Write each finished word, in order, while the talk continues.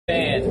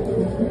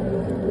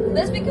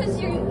That's because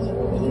you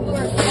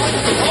are.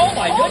 Oh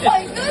my goodness! Oh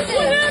my goodness!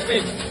 What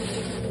happened?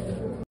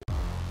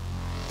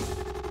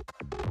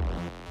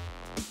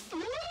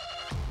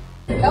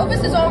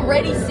 Elvis is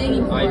already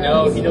singing for I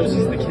know, us. he knows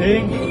he's the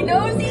king. He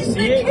knows he's the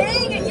See it?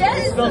 king!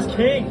 Yes! It spells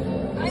king.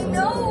 I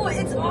know!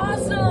 It's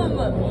awesome!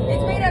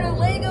 It's made out of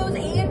Legos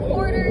and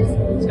quarters.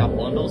 It's got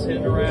bundles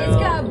hidden around. It's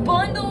got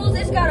bundles,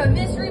 it's got a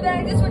mystery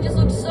bag. This one just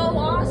looks so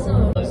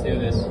awesome. Let's do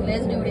this.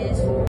 Let's do this.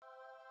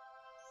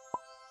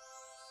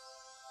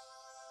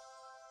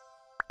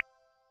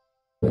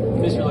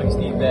 Mr. Lucky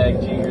Steve Bag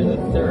Jr. the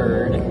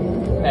Third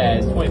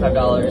has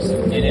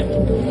 $25 in it.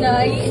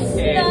 Nice,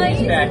 And nice.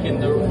 it's back in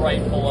the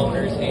rightful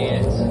owner's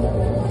hands.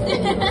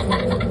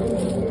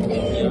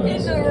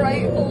 In the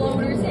rightful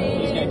owner's He's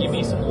hand. gonna give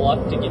me some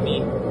luck to get me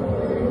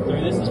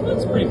through this. This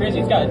one's pretty crazy.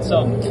 It's got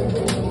some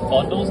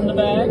bundles in the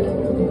bag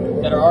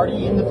that are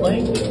already in the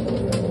playing field.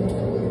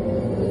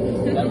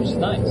 That was just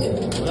nice.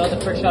 We don't have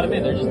to trick shot them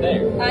in, they're just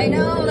there. I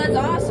know, that's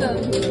awesome.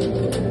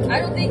 I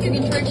don't think you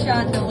can trick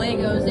shot the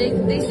Legos.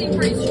 They seem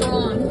pretty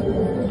strong.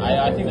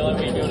 I think the only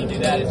way you'd be able to do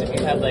that is if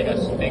you had like a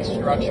big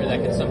structure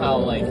that could somehow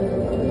like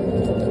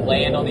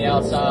land on the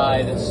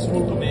outside and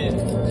swoop them in.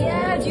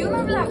 Yeah, do you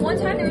remember that one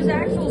time there was an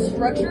actual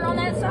structure on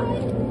that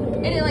side?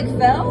 And it like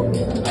fell?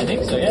 I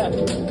think so, yeah.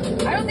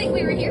 I don't think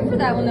we were here for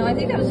that one though. I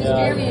think that was just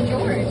Jeremy and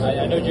George.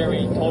 I know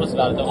Jeremy told us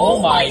about it though. Oh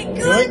my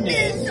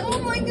goodness! Oh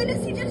my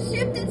goodness, he just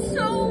shifted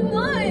so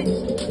much!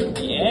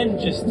 The end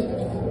just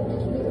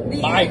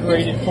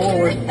migrated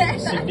forward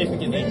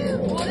significantly.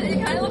 Well,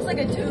 it kind of looks like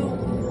a tube.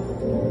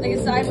 Like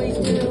a sideways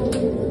tube.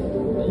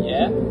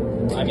 Yeah.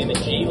 I mean, the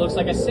G looks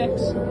like a 6. And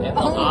the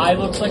Oh. I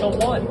looks like a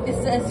 1. It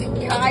says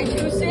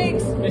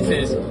Kai26. This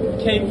is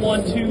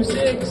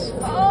K126.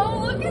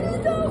 Oh, look at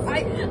it though.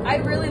 I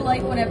really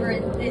like whenever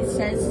it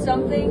says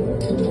something. I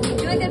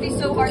feel like that'd be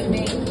so hard to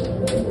make.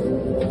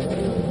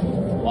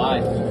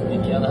 Why?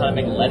 Did you don't know how to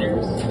make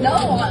letters? No.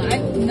 I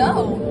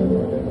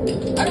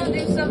don't do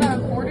stuff out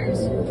of quarters.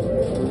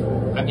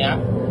 I mean, I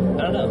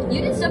don't know.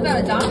 You did stuff out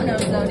of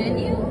dominoes though, didn't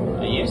you?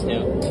 I used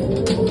to.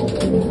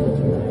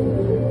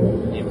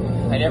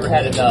 I never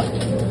had enough.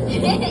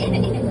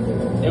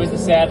 It was the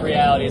sad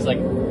reality. It's like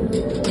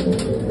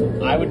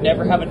I would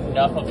never have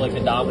enough of like the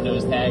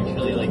dominoes to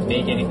actually like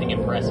make anything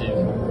impressive.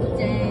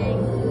 Dang.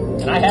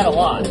 And I had a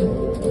lot,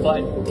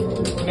 but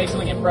to make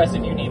something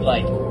impressive, you need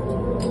like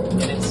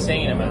an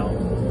insane amount.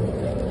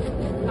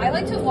 I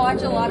like to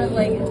watch a lot of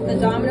like the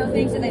domino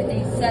things that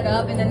they set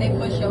up and then they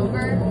push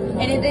over,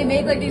 and they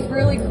make like these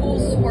really cool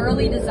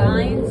swirly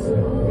designs.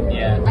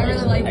 Yeah, I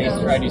really like I used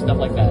to those. try to do stuff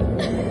like that.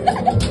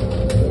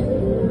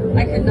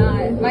 I could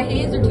not. My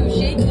hands are too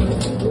shaky.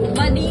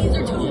 My knees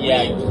are too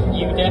Yeah, weak.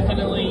 you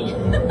definitely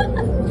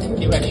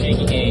do have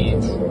shaky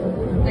hands.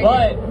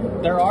 But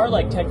there are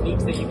like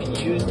techniques that you can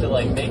use to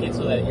like make it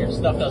so that your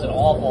stuff doesn't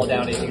all fall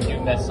down if you do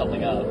mess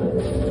something up.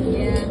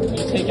 Yeah.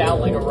 You take out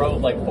like a row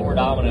of like 4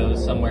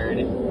 dominoes somewhere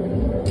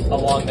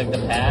along like the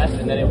path,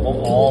 and then it won't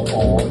all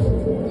fall.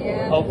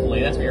 Yeah. Hopefully,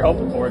 that's what you're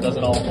hoping for. It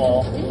doesn't all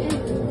fall.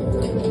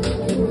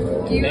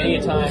 Many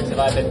a times have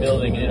I been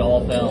building and it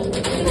all fell.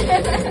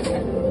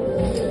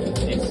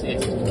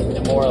 It's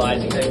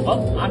demoralizing. Saying,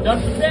 well, I'm done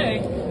for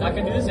today. Not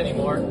gonna do this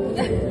anymore.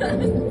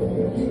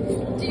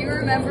 Do you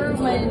remember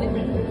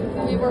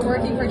when we were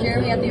working for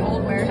Jeremy at the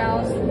old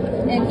warehouse,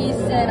 and he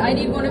said, "I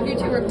need one of you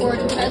to record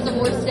who has a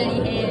more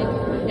steady hand,"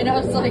 and I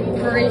was like,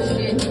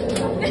 "Christian."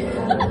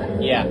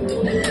 Yeah. I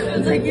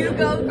was like, "You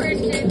go,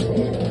 Christian,"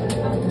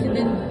 and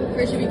then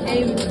Christian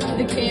became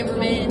the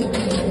cameraman.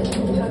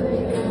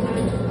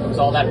 It was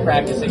all that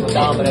practicing with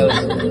dominoes.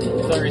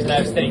 That's the reason I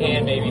have a steady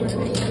hand, baby.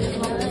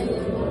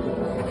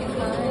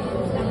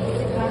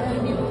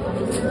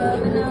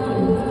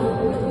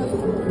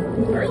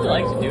 I really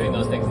liked doing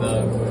those things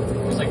though.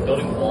 Just like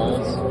building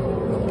walls.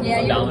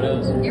 Yeah,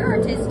 Dominoes. You're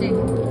artistic.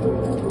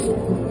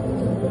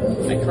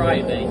 I try,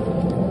 I think.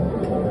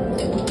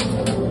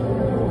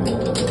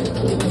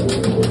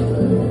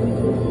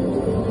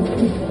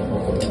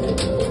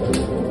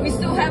 We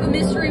still have a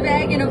mystery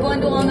bag and a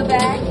bundle on the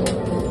back.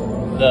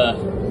 The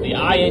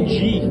ING.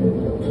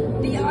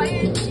 The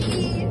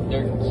ING.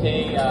 They're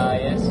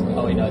KIS.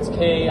 Oh wait, no, it's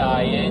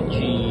KING.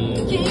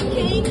 King.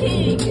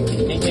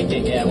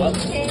 King. Yeah, well.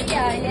 King. King.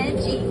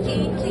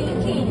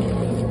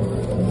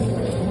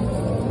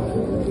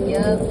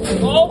 Yep.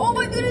 Oh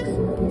my goodness!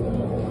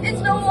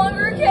 It's no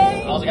longer a K!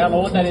 I was like, I don't know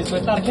what that is, but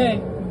it's not a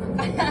K.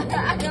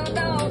 I don't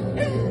know.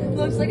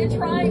 Looks like a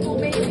triangle,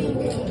 maybe.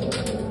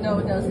 No,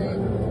 it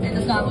doesn't. It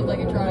does not look like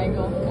a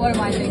triangle. What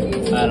am I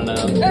thinking? I don't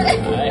know.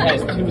 It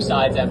has 2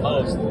 sides at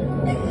most.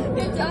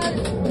 It does.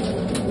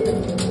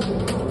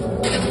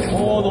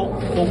 Oh,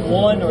 the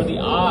 1 or the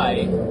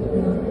I.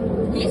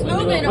 He's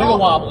moving. Wiggle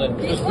wobbling.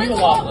 He's wiggle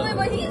wobbling,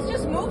 but he's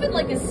just moving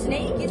like a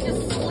snake. He's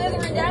just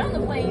slithering down the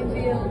playing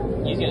field.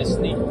 He's gonna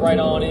sneak right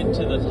on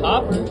into the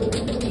hopper.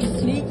 He's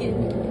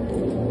sneaking.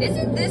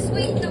 Isn't this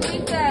week the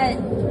week that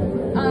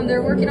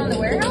they're working on the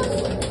warehouse?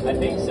 I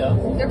think so.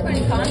 They're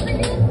putting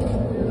concrete in?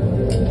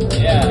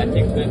 Yeah, I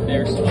think that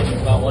they're supposed to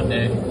come out one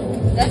day.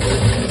 That's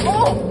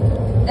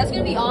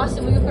gonna be awesome.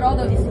 awesome. We could put all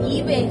those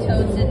eBay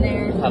totes in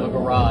there. Have a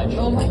garage.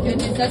 Oh my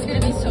goodness, that's gonna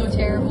be so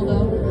terrible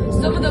though.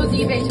 Some of those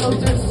eBay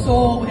totes are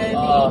so heavy.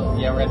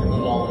 Yeah, we're gonna have to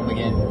move all of them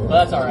again.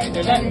 But that's alright.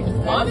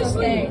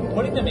 Honestly, okay.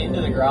 Putting them into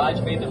the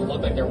garage made them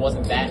look like there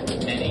wasn't that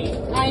many.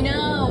 I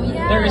know,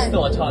 yeah. There is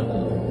still a ton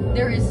though.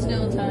 There is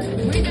still a ton.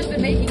 We've just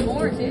been making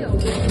more too.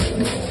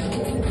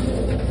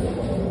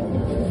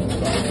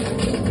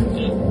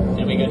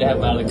 It'll be good to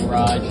have them out of the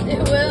garage.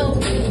 It will.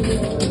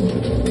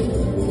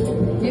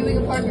 Maybe we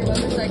can park your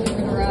motorcycle in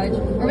the garage.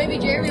 Or maybe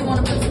Jeremy will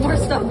want to put some more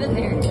stuff in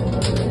there.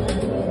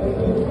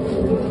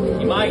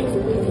 He might.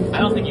 I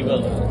don't think he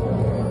will though.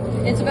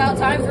 It's about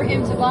time for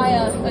him to buy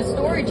a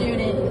storage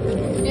unit.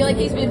 I feel like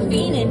he's been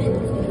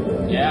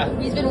fiending. Yeah.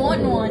 He's been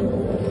wanting one.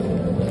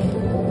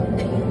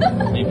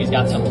 Maybe he's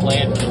got some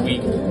plan for the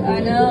week. I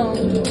know.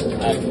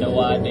 I have no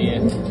idea.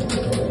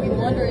 You're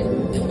wondering,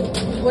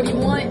 what do you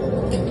want?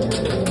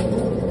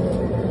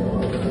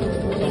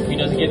 Hope he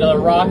doesn't get another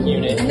rock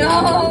unit.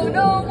 No,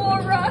 no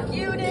more rock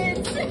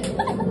units.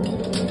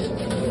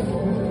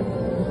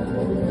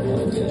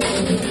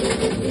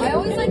 I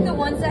always like the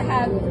ones that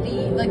have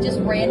the, like, just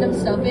random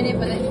stuff in it,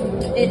 but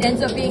it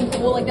ends up being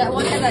cool. Like that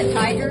one had that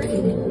tiger.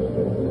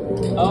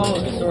 Oh,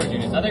 the storage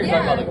units. I thought you were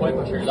talking about the koi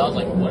pushers. I was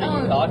like, what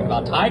are you talking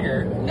about?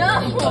 Tiger? No.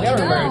 I don't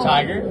remember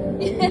Tiger.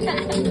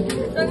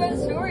 Talking about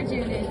storage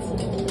units.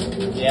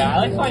 Yeah, I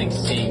like finding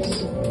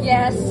safes.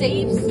 Yeah,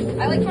 safes.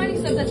 I like finding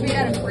stuff that's made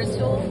out of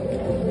crystal.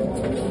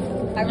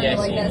 I really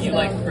like that you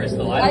stuff. like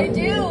crystal. I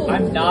do.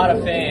 I'm not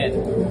a fan.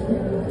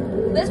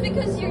 That's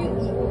because you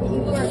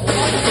are.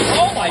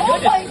 Oh my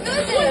goodness! Oh my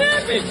goodness! What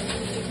happened?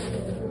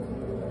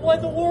 What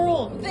in the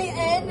world? The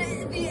end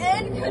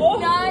could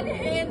not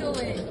handle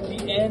it.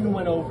 The end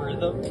went over.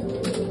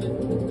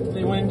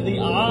 They went into the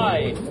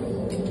eye.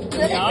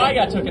 The eye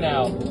got taken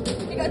out.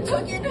 It got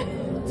taken.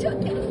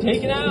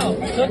 Taken out.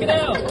 Took it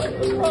out.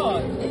 What's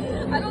wrong?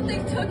 I don't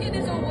think "tooken"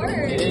 is a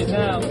word. It is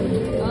now.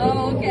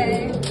 Oh,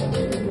 okay.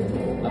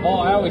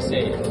 I always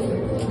say it.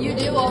 You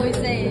do always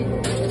say it.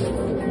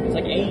 It's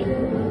like ain't.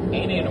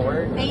 Ain't a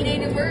word.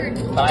 Ain't a word.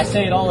 But I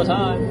say it all the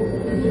time.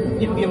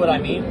 People get what I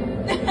mean.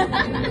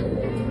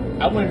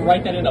 I wouldn't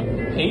write that in a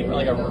paper,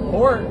 like a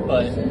report,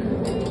 but...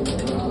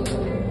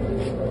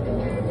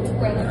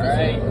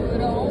 Alright.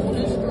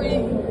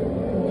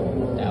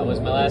 That was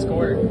my last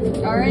quarter.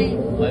 Alright.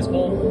 Let's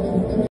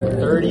pull.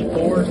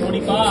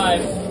 34.25.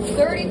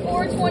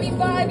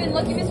 34.25 and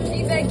Lucky Mr.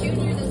 T-Bag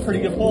Jr.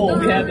 Pretty good pull.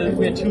 We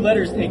had 2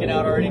 letters taken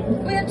out already.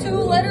 We had 2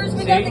 letters.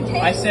 We See, got the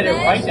cake. I said it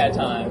right that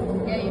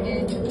time. Yeah, you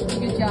did.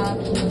 Good job.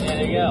 Yeah,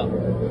 there you go.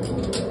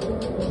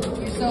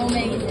 You're so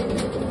amazing.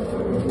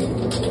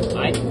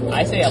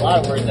 I say a lot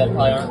of words that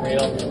probably aren't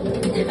real.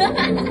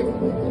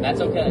 And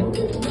that's okay.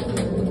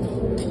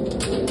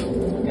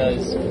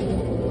 Because...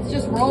 It's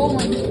just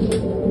rolling.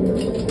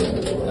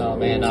 Oh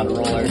man, not a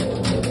roller.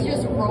 It's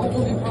just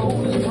rolling.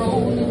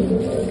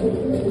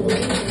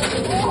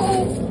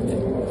 Oh.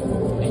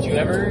 Did you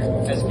ever,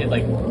 as a kid,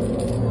 like,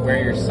 wear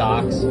your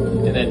socks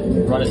and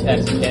then run as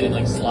fast as you can and,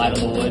 like, slide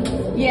on the wood?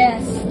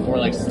 Yes. Or,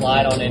 like,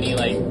 slide on any,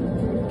 like,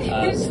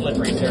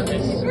 slippery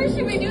surface? Where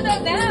should we do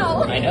that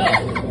now? I know,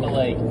 but,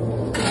 like,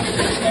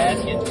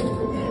 basket.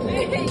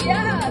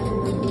 Yeah.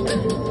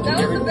 That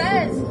was the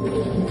best.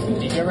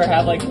 Did you ever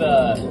have, like,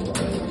 the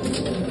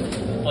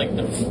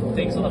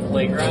things on the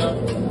playground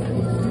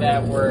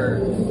that were,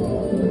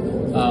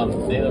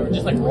 they were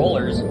just like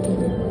rollers,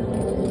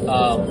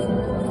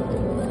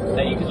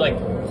 that you could like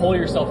pull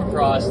yourself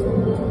across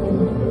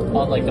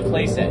on like the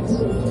play sets.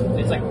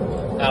 It's like,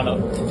 I don't know.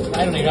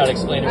 I don't even know how to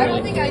explain it really. I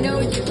don't think I know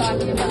what you're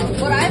talking about.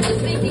 What I was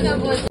thinking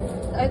of was,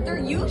 they're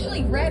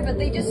usually red, but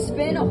they just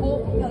spin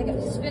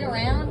spin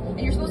around,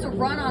 and you're supposed to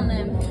run on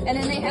them. And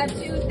then they have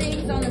 2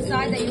 things on the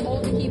side that you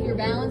hold to keep your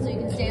balance, so you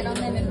can stand on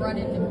them and run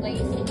into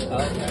place.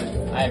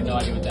 Okay. I have no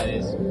idea what that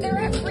is. They're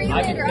at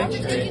Freelander. I'll have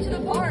to take you to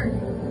the park.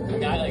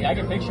 I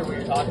can picture what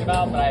you're talking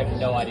about, but I have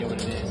no idea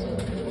what it is.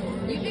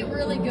 You'd be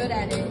really good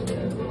at it.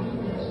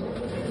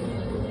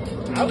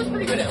 I was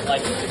pretty good at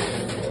like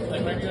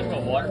whenever you go to a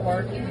water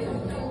park,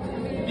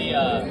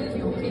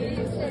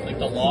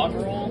 the log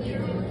roll,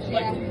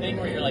 like thing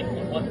where you're like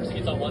one person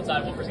gets on one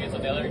side, one person gets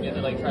on the other, and you have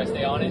to like try to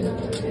stay on it.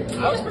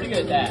 I was pretty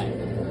good at that.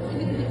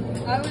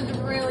 I was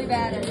really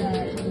bad at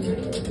that.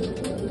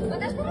 But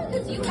that's probably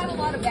because you have a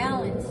lot of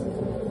balance.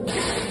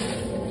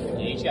 Yeah,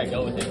 you just gotta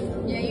go with it.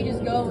 Yeah, you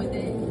just go with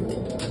it.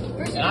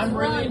 First And I'm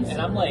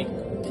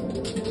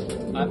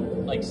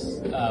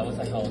what's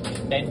that called?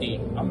 Bendy.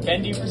 I'm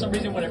bendy for some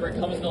reason whenever it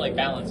comes to like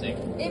balancing.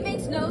 It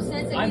makes no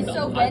sense that he's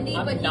so bendy,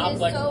 but he is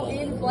so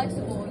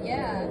inflexible.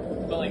 Yeah.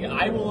 But like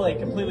I will like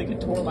completely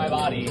contort my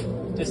body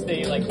to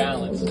stay like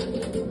balanced.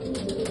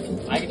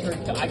 I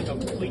can go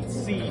complete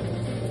C.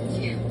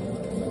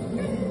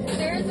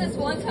 There's this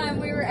one time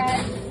we were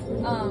at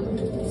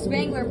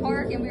Spangler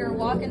Park and we were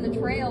walking the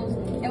trails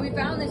and we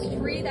found this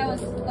tree that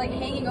was like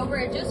hanging over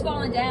it, just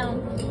falling down.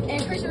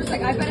 And Christian was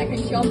like, I bet I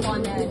can jump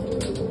on that.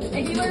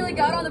 And he literally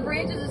got on the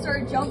branches and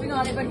started jumping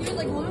on it, but he was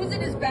like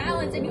losing his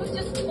balance and he was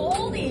just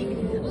folding.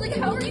 I was like,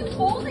 how are you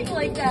folding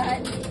like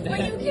that?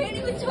 But you can't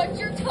even touch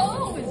your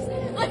toes.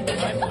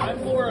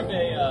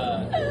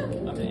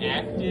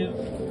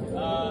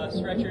 active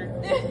stretcher,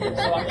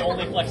 so I'm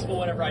only flexible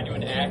whenever I do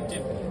an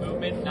active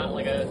movement, not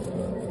like a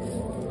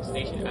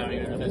station. I don't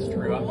even know if that's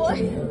true. What?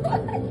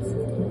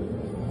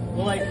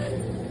 Well, like,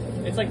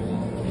 it's like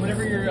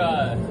whenever you're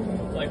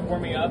like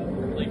warming up,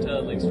 like to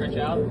like stretch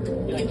out,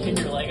 you like kick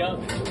your leg up.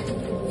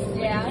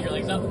 Yeah. Kick your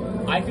legs up.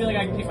 I feel like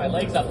I can kick my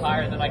legs up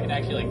higher, and then I can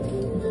actually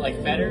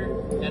like better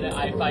than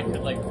if I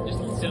could like just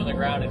sit on the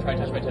ground and try to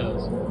touch my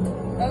toes.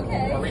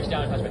 Okay. Or reach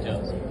down and touch my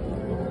toes.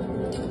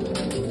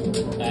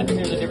 I think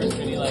there's a difference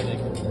between like I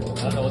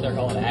don't know what they're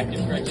called,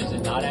 active stretches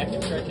and not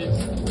active stretches.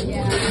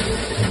 Yeah.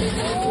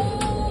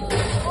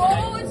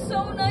 Oh, it's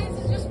so nice.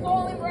 It's just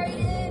falling right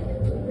in.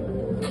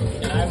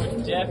 And I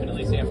would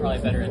definitely say I'm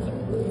probably better at the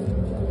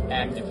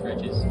active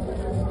stretches.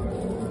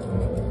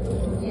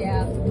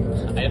 Yeah.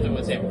 I definitely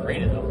wouldn't say I'm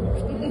great at them.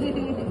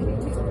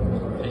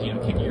 Because, you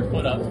know, kicking your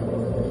foot up,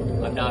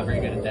 I'm not very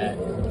good at that.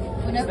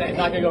 It's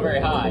not going to go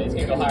very high. It's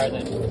going to go higher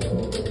than...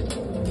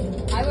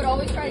 I would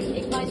always try to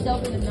kick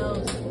myself in the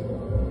nose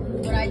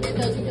when I did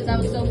those because I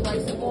was so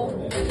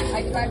flexible.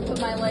 I tried to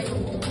put my leg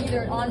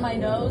either on my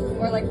nose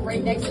or like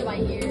right next to my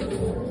ear.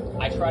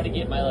 I try to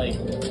get my like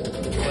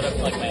foot up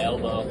to like my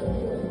elbow.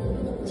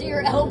 To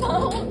your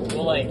elbow?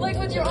 Well, like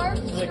with your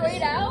arms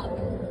straight out?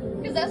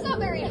 Because that's not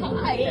very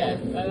high. Yeah,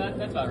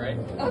 that's about right.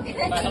 Okay.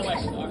 If I held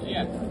my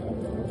yeah.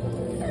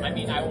 I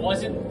mean, I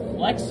wasn't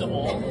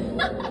flexible.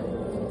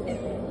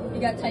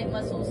 You got tight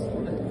muscles.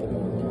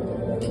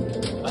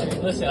 I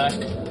mean, listen,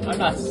 I'm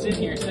not sitting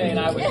here saying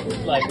I was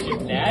like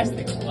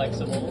gymnastics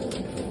flexible.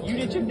 You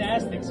did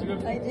gymnastics. I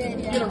did,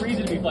 yeah. You had a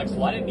reason to be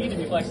flexible. I didn't need to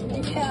be flexible.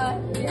 Yeah.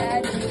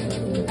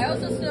 I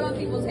also stood on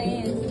people's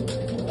hands.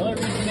 The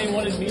only reason they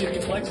wanted me to be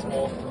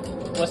flexible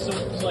was to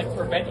like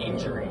prevent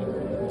injury.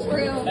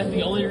 True. That's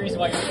the only reason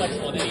why you're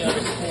flexible in any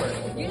other sport.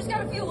 You just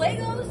got a few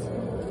Legos?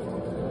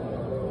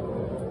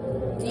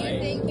 Do you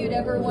think you'd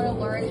ever want to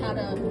learn how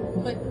to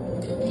put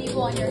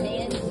people on your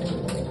hands?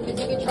 Because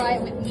you could try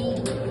it with me.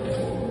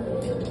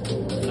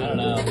 I don't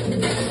know. I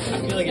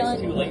feel like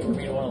it's too late for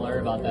me to want to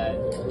learn about that.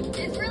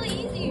 It's really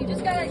easy. You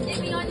just gotta get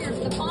me on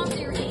the palms of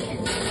your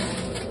hands.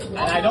 And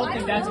I don't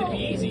think that's going to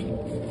be easy.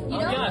 I'll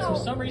be honest, for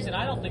some reason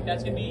I don't think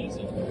that's going to be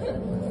easy.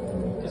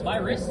 Because my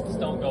wrists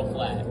don't go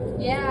flat.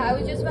 Yeah, I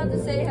was just about to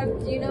say,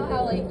 do you know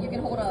how like you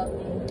can hold a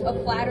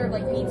platter of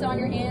like pizza on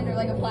your hand or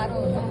like a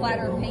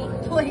platter of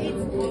paint plates?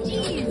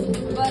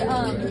 Jeez. But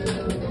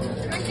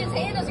Christian's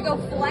hand doesn't go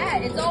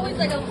flat. It's always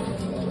like up.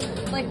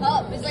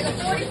 It's like a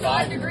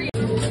 45 degree.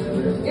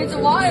 It's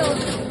wild.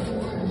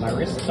 My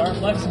wrists aren't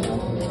flexible.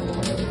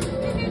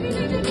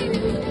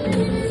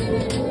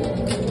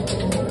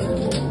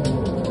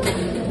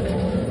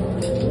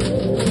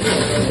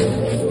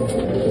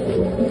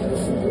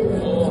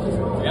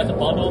 We got the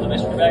bundle, the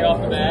mystery bag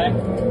off the back.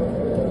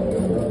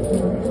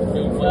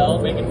 Doing well,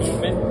 making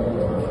movement.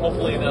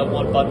 Hopefully the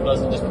one bundle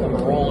doesn't just become a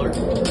roller.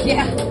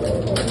 Yeah.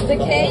 The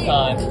K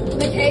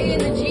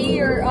and the G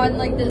are on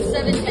like the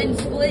 7-10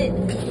 split.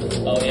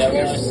 Oh yeah,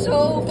 they're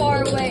so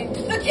far away.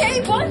 The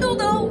K bundle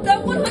though,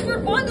 that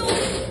 100 bundle,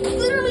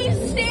 literally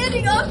is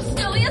standing up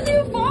still. He hasn't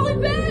even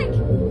fallen back.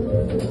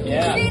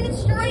 Yeah. He's standing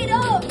straight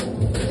up.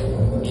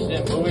 He's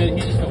been moving.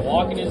 He's just been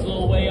walking his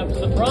little way up to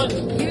the front.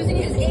 Using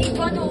his 8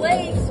 bundle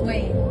legs.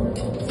 Wait,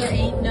 is there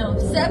 8? No,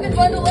 7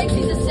 bundle legs.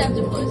 He's a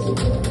septipus.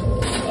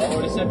 Oh,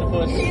 a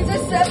septipus. He's a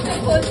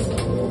septipus.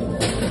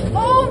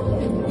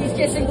 Oh, he's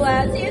kissing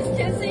glass. He is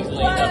kissing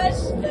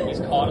glass.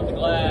 He's caught in the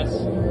glass.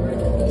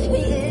 He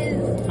is.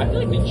 I feel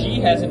like the G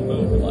hasn't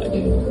moved much.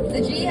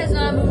 The G has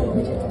not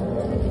moved.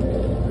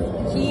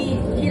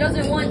 He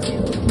doesn't want to.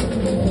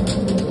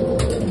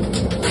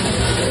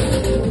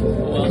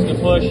 Who else to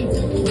push?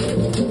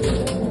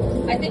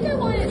 I think I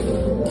want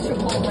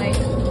Chipotle.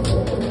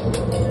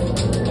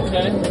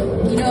 Okay.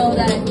 You know,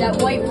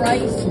 that white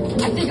rice.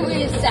 I think I'm gonna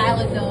get a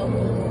salad though.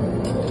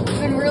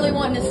 I've been really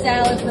wanting a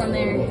salad from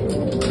there.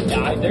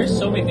 Yeah, there's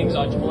so many things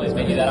on Chipotle's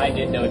menu that I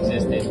didn't know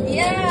existed.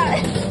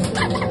 Yeah.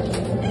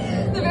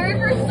 The very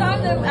first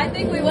time that I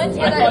think we went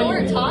together, I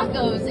ordered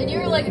tacos, and you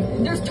were like,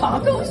 "There's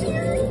tacos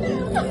here."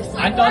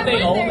 I thought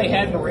they only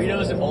had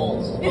burritos and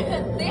bowls. I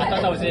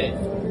thought that was it.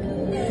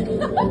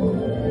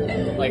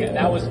 Like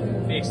that was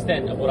the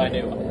extent of what I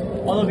knew.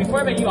 Although before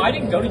I met you, I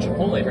didn't go to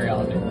Chipotle very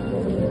often.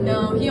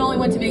 No, he only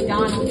went to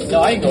McDonald's.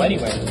 No, I didn't go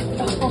anywhere.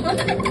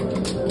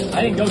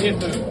 I didn't go get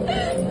food.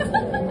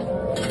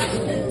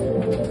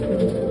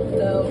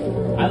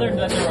 I learned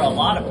that there were a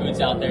lot of foods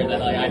out there that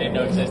like I didn't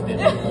know existed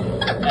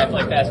at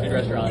like fast food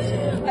restaurants.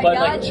 But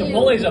like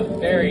Chipotle's a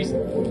very, I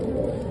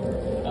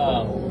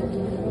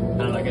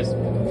don't know, I guess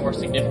more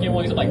significant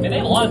one. Because like they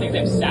have a lot of things. They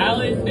have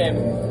salad. They have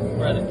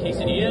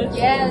quesadillas.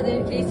 Yeah, the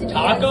quesadillas.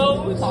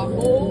 Tacos.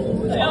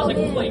 Yeah, I was like,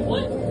 man. wait,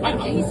 what? That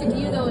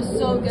quesadilla though is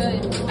so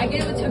good. I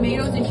get it with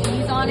tomatoes and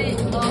cheese on it.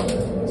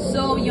 Oh,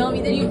 so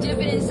yummy. Then you dip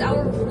it in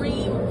sour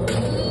cream.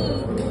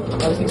 I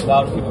always think it's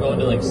wild when people go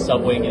into like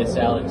Subway and get a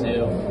salad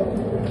too.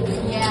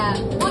 Yeah.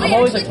 Well, I'm they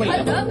always actually like,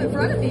 cut it up in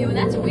front of you, and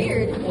that's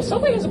weird. Well,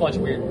 Subway has a bunch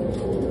of weird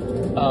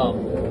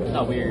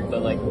not weird,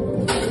 but like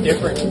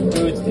different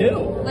foods too.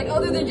 Like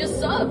other than just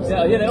subs.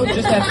 Yeah, they don't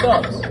just have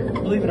subs.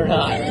 Believe it or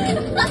not.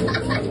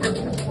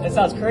 That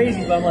sounds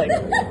crazy, but I'm like.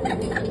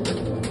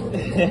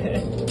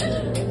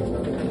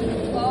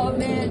 Oh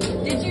man,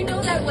 did you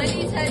know that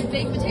Wendy's had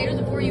baked potatoes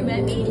before you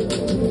met me?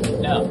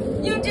 No.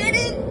 You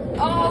didn't?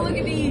 Oh, look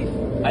at me.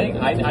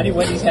 I knew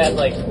Wendy's had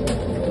like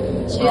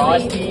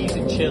Frosties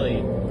and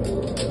chili.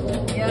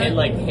 Yeah. And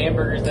like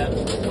hamburgers that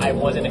I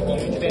wasn't a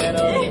huge fan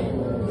of.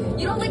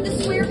 You don't like the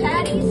square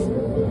patties?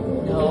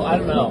 No, I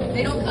don't know.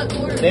 They don't cut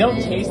corners. They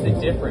don't taste it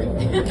different.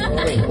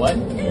 Wait, what?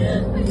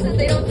 I said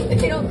they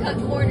don't cut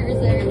corners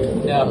there.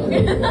 No.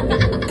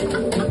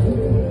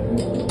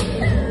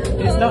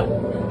 It's not.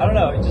 I don't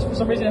know. It just for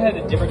some reason it had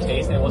a different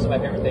taste and it wasn't my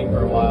favorite thing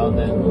for a while. And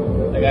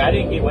then like I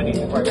didn't get Wendy's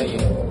before I met you.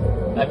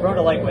 I've grown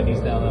to like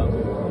Wendy's now though.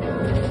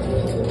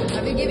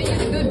 I've been giving you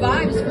the good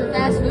vibes for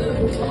fast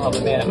food. Oh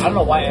but man, I don't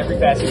know why every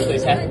fast food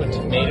place has to put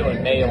tomato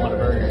and mayo on a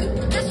burger.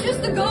 That's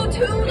just the go-to.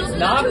 Those It's are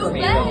not the for two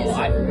me best.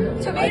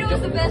 though. Tomato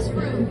is the best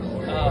fruit.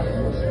 No.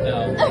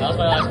 That was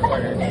my last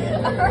quarter.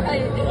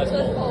 Alright, let's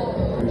go. go.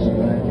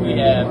 We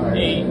have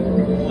 8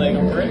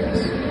 Lego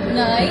bricks.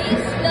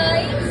 Nice.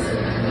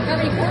 How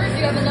many quarters do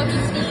you have in Lucky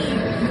Steve?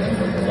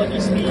 Lucky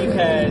Steve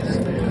has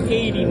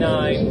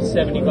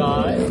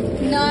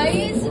 89.75.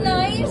 Nice.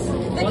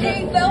 The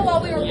cake fell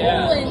while we were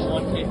rolling.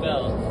 1K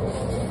fell.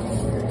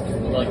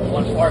 Like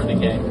one part of the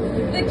cake.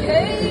 The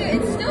cake,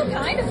 it's still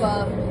kind of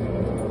up.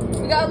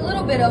 We got a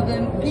little bit of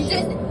him.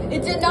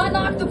 It did not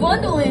knock the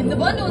bundle in. The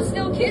bundle is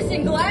still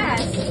kissing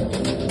glass.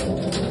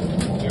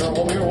 We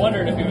were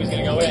wondering if he was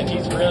going to go in.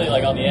 He's really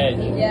like on the edge.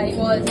 Yeah, he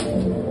was.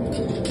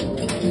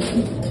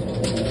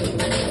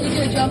 He's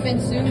gonna jump in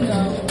soon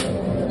though.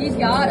 He's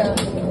gotta.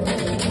 Do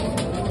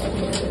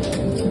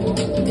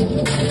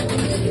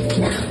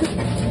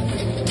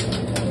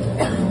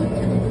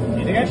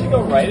you think I should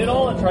go right at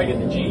all and try to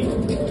get the G?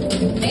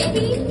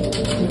 Maybe?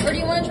 Or do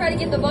you want to try to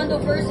get the bundle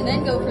first and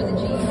then go for the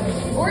G?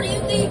 Or do you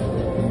think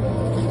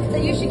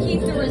that you should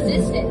keep the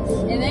resistance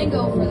and then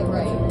go for the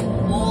right?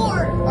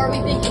 Or are we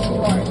thinking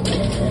too hard?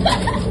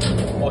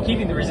 Well,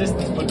 keeping the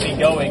resistance would be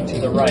going to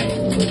the right.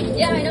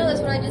 Yeah, I know, that's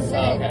what I just said.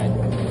 Oh, okay.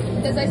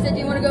 Because I said, do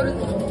you want to go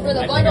for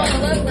the bundle on the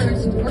left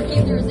first, or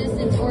keep the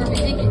resistance, or are we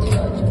thinking too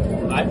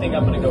much? I think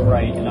I'm going to go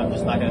right, and I'm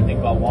just not going to think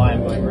about why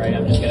I'm going right.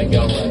 I'm just going to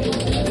go right.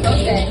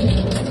 Okay.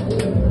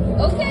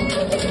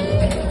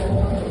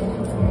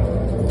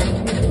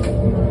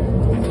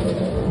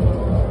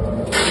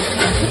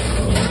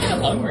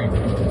 I'm hungry.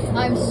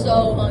 I'm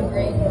so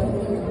hungry.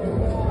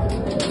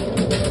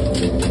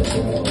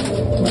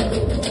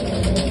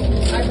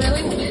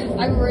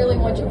 I really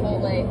want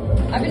Chipotle.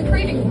 I've been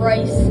craving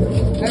rice.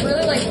 I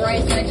really like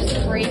rice, and I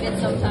just crave it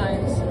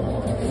sometimes.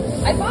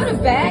 I bought a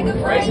bag of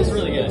rice. Rice is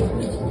really good.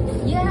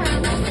 Yeah,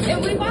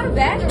 and we bought a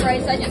bag of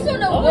rice. I just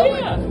don't know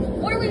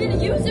what are we going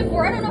to use it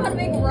for. I don't know how to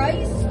make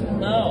rice.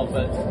 No,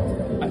 but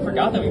I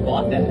forgot that we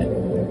bought that.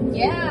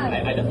 Yeah.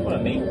 I definitely want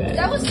to make that.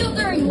 That was still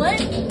during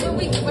Lent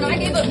when I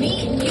gave up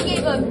meat and you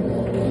gave up,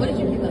 what did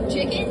you give up,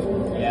 chicken?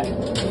 Yeah.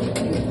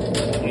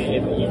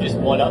 You just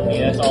one up me.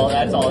 That's all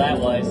that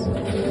was.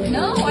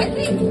 No, I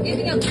think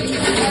giving up chicken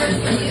was harder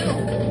for you.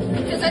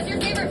 Because that's your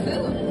favorite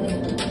food.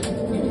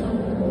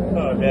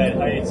 Oh man,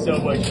 I ate so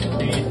much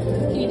meat.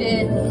 He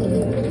did.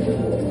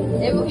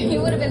 It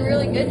would have been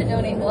really good to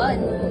donate blood.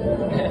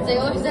 They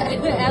always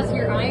ask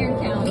your iron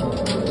count.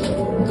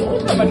 The whole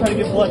time I tried to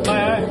get blood, my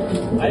iron,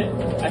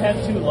 I had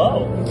too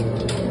low.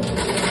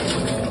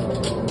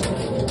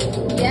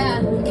 Yeah.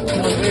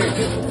 That was weird.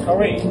 Oh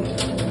wait.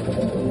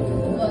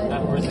 What?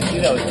 Or was it you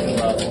that was too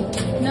low?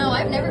 No,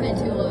 I've never been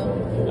too low.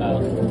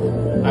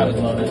 Oh. I was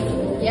low then.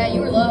 Yeah,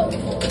 you were low.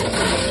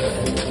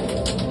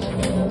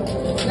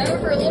 Remember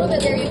for a little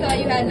bit there you thought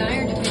you had an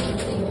iron deficiency.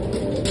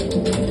 You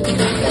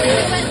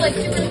went like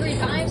 2 or 3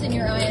 times and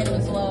your iron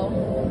was low.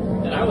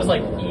 And I was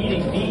like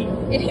eating meat.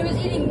 And he was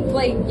eating he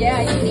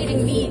was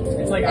eating meat.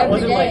 It's like I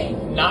wasn't like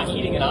not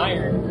eating an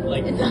iron.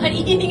 Like not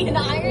eating an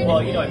iron?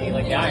 Well, you know what I mean,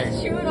 like the iron.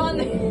 Chewing on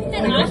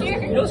an iron.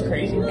 iron? You know what's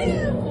crazy?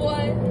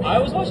 What? I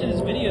was watching this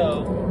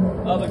video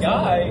of a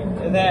guy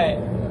that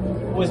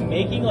was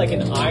making like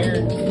an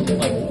iron,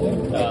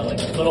 like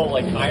little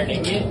like iron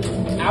ingot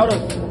out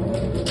of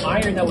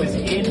iron that was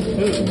in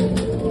food.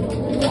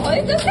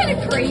 What? That's kind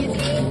of crazy.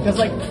 Because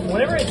like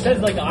whenever it says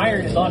like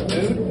iron is on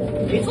food,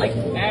 it's like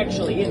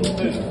actually in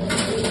food.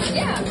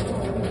 Yeah.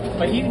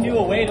 But he knew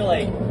a way to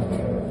like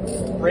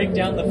break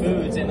down the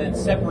foods and then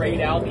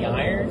separate out the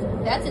iron.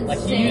 That's insane. Like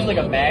he used like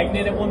a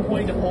magnet at one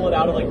point to pull it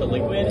out of like the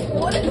liquid.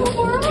 What in the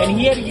world? And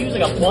he had to use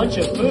like a bunch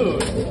of food,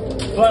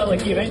 but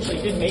like he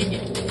eventually did make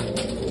it.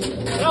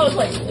 And I was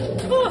like,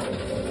 huh,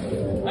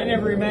 I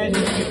never imagined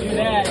you could do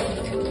that.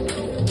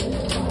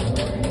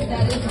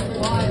 That is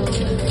wild.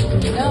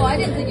 No, I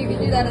didn't think you could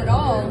do that at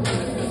all.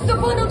 The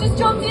bundle just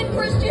jumped in,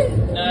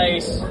 Christian.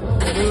 Nice. We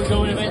were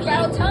going eventually. It's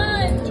about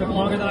time. It took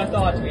longer than I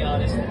thought, to be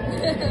honest. My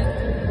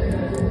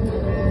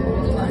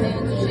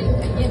hands shake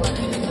again.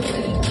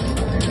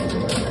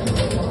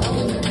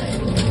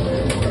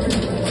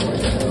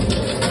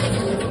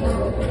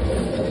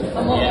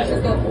 I'm almost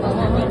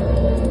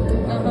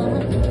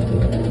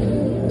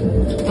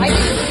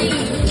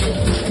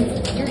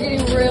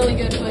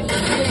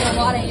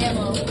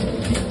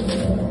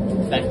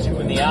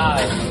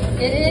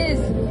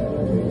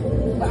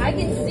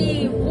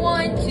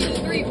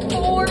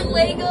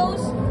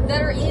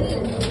are in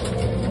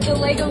the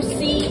Lego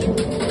seed.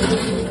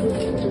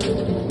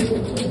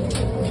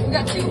 We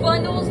got 2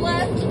 bundles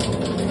left.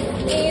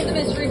 And the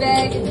mystery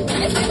bag. The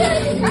mystery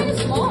bag is kind of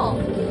small.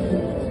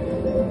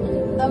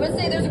 I'm gonna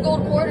say there's a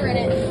gold quarter in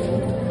it.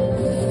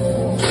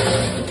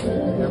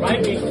 There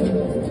might be.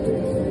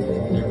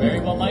 There very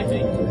well might be.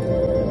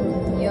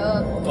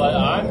 Yup. But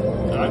I'm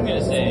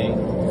gonna say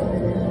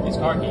it's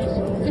car keys.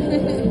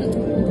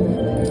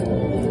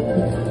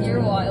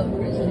 You're wild,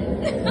 Kristen.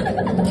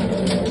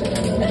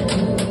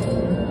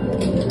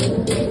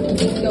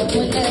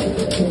 Going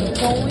left,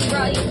 going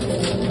right.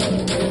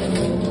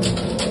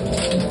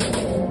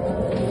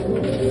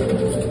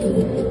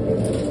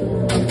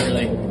 I'm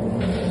really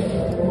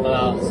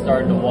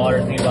starting to water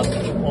thinking about the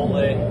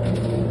Chipotle.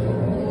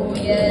 Oh,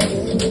 yes.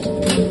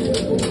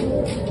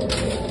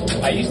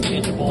 I used to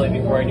eat Chipotle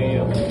before I knew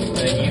you, and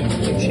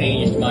then you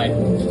changed my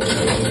Chipotle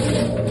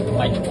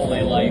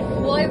life.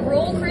 Well, I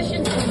roll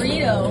Christian's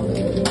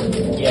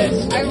burrito.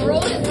 Yes. I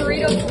rolled his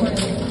burrito for him.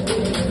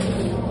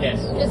 Yes.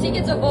 Because he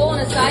gets a bowl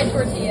and a side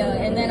tortilla,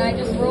 and then I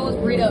just roll his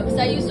burrito. Because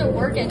I used to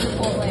work at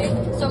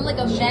Chipotle, so I'm like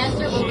a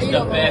master burrito She's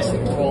the best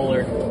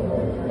roller.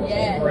 roller.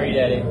 Yeah. She's great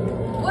at it.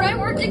 When I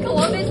worked in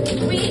Columbus,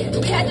 we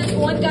had this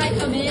one guy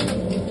come in,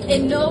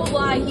 and no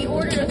lie, he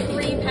ordered a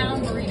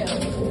 3-pound burrito.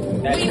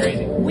 That's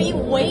crazy. We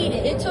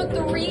waited. It took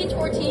 3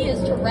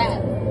 tortillas to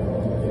wrap.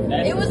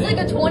 It was insane.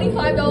 like a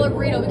 $25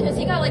 burrito because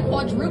he got like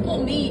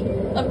quadruple meat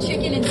of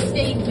chicken and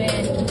steak,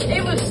 man.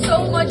 It was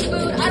so much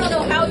food. I don't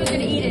know how he was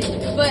gonna eat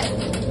it, but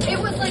it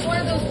was like one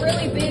of those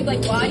really big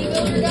like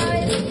bodybuilder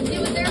guys. He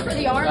was there for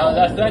the Oh, Arnold.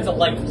 that's a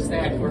light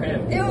snack for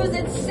him. It was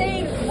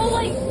insane. Well,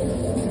 like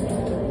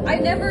I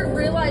never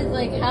realized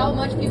like how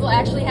much people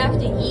actually have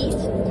to eat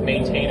To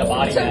maintain a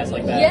body mass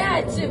like that.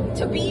 Yeah,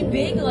 to be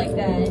big like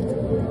that.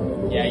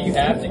 Yeah, you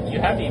have to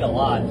eat a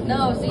lot.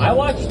 No, see. I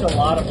watched a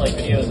lot of like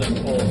videos of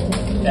people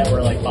that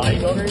were like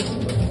bodybuilders,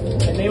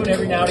 and they would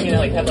every now and again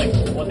like have like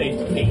what they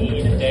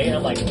eat in a day, and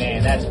I'm like,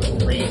 man, that's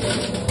crazy.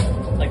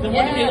 Like the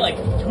one who Yeah. ate like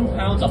 2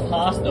 pounds of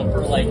pasta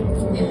for like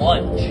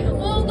lunch.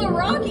 Well, The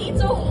Rock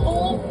eats a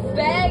whole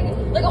bag,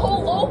 like a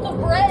whole loaf of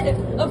bread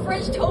of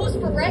French toast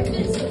for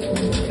breakfast.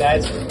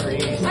 That's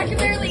crazy. I can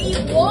barely eat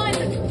one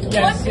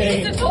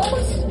same. piece of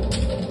toast.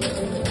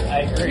 I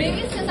agree.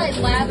 Maybe it's because I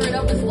lather it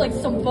up with like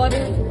some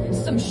butter,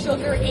 some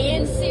sugar,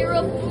 and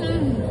syrup.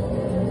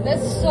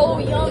 That's so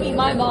yummy.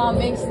 My mom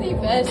makes the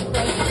best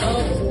French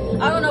toast.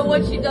 I don't know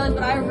what she does,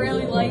 but I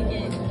really like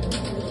it.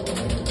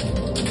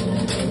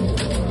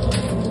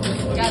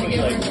 Gotta Be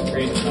give like her.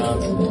 crazy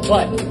amounts.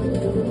 But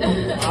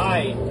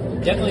I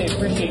definitely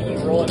appreciate you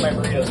rolling my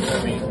burritos for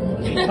me,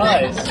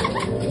 because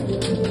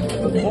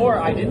before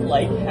I didn't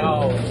like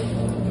how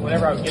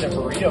whenever I would get a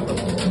burrito from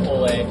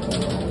Chipotle,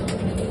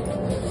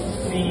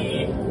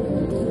 the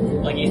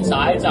like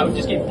insides I would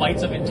just get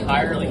bites of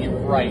entirely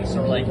rice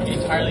or like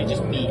entirely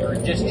just meat or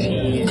just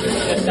cheese or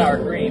just sour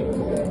cream.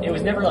 It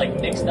was never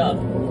like mixed up.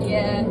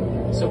 Yeah.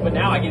 So, but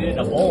now I get it in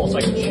a bowl so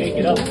I can shake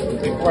it up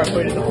before I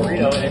put it in a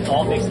burrito, and it's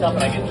all mixed up,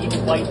 and I can eat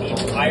bite the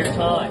entire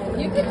time.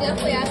 You could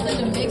definitely ask them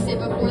to mix it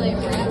before they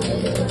wrap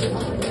it.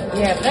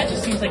 Yeah, but that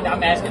just seems like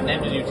I'm asking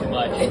them to do too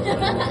much. I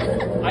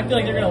feel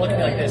like they're gonna look at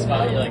me like this,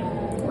 Molly. You're like,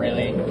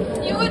 really?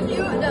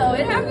 No,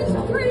 it happens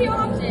pretty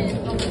often.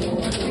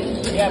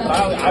 Yeah, but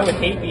I would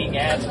hate being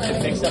asked to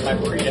mix up my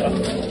burrito.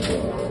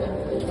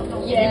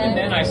 Yeah. Even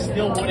then, I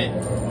still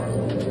wouldn't.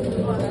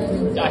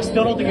 I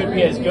still don't think it would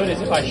be as good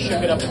as if I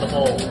shook it up in the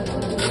bowl.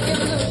 Give it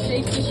a little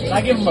shaky shake.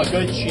 I give them a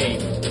good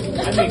shake.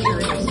 I make sure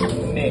it's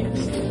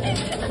mixed.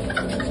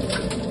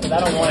 Because I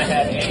don't want to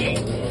have any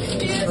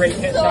straight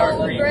hit sour so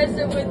cream.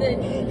 aggressive with it.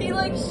 He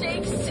like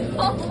shakes so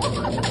much.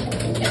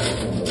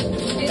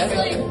 It's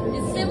like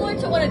it's similar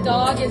to when a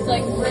dog is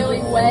like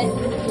really wet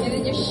and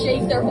then just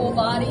shake their whole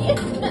body.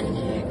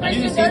 I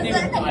do the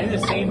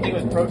same thing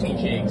with protein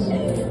shakes.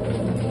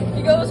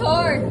 He goes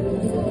hard.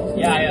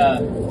 Yeah,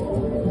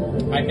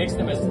 I mix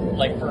them as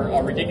like for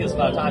a ridiculous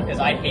amount of time because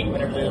I hate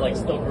whenever they're like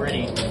still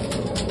gritty.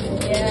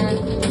 Yeah.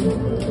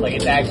 Like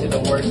it's actually the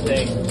worst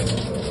thing.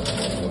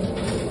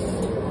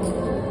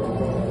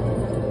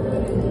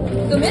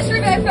 The mystery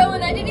bag fell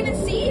and I didn't even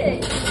see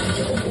it.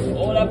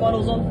 Oh, that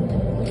bundle's on.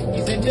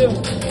 He's in too.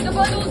 The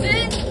bundle's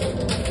in.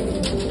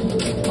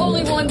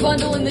 Only one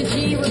bundle in the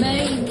G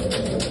remains.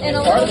 And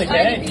a Part of little the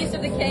tiny K. piece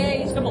of the K.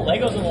 There's a couple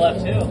Legos on the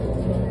left too.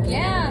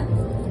 Yeah.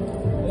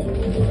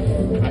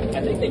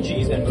 I think the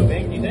G's been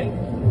moving. Do you think?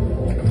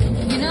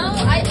 You know,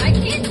 I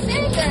can't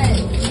say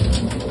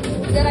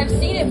that I've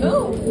seen it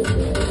move.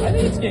 I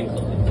think it's getting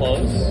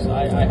close.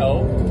 I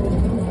hope.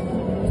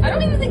 I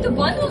don't even think the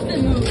bundle's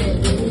been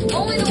moving.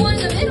 Only the one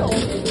in the middle.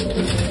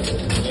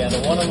 Yeah,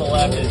 the one on the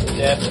left is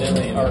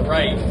definitely, or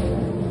right.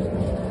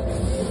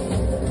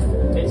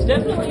 It's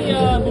definitely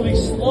moving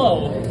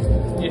slow,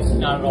 if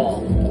not at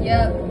all.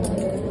 Yep.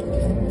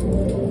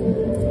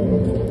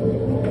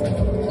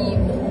 Keep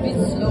it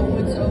slow,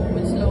 it's slow,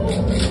 it's slow.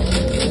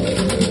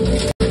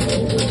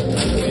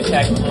 We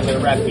attack with a little bit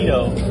of Rapido.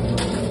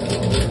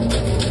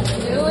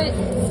 Do it. See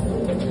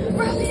if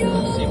Rapido!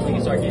 we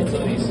can start getting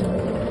some of these.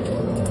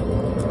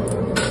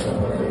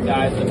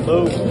 guys to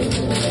move.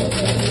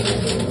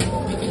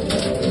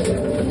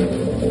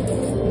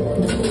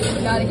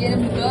 Gotta get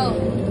him to go.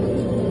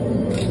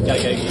 Gotta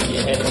get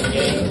your head in the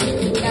game.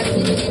 Gotta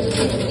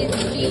get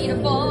the G to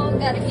fall.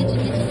 Gotta get the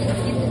G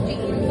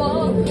to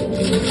fall.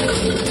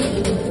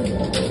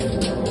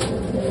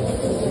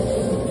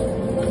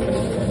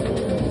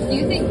 Do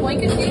you think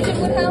point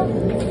confusion would help?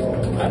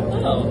 I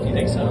don't know. Do you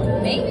think so?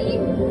 Maybe.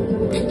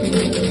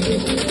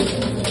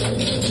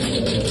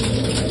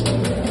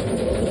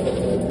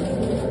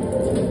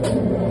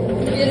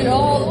 Get it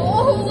all.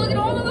 Oh, look at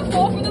all of the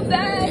fall from the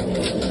bag.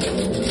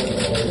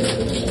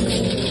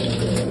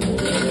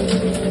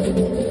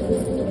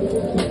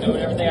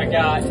 Doing everything I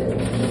got.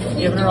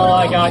 Giving her all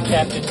I got,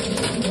 Captain.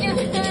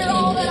 Giving her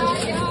all that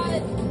I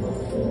got.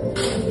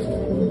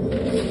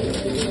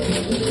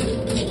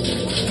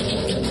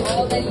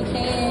 All that you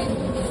can.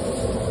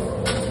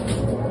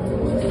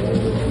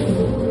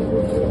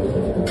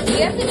 We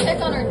have to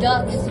check on our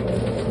ducks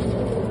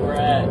We're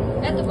at.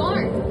 at the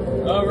barn.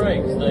 Oh,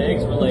 right, because the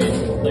eggs were laid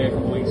a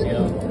couple weeks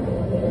ago.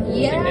 Think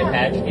they Yeah,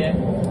 hatched yet?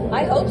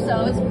 I hope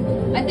so.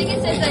 I think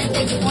it says that it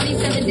takes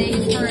 27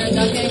 days for a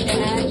duck egg to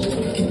hatch.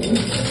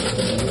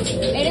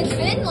 And it's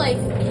been like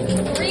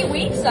 3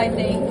 weeks, I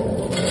think.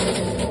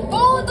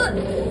 Oh, the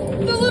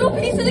little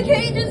piece of the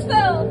cage just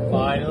fell.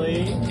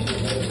 Finally.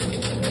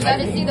 Got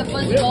to see the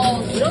fuzzy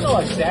balls. We don't know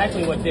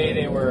exactly what day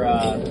they were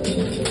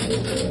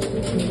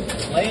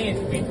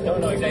laying. We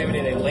don't know exactly what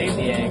day they laid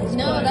the eggs.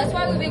 No, but that's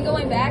why we've been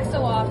going back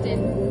so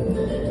often.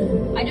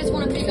 I just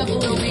want to pick up a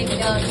little baby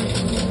duck.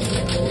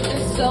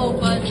 They're so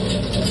fun.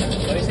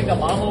 So you think the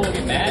mama will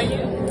get mad at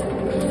you?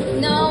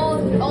 No,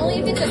 only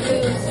if it's a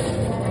goose.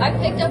 I've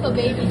picked up a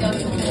baby duck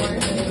before.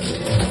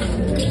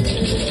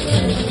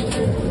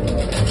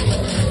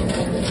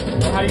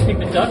 Well, how do you think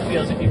the duck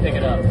feels if you pick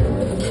it up?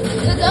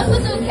 The duck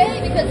was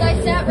okay because I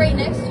sat right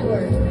next to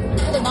her,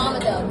 to the mama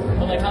duck.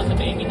 Well, like, how's the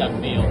baby duck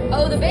feel?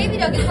 Oh, the baby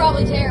duck is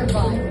probably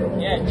terrified.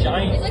 Yeah,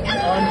 giant, He's like,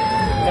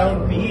 "Ah!"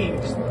 unknown being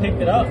just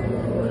picked it up. I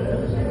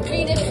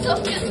mean, if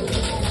some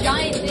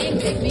giant thing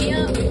picked me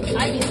up,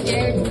 I'd be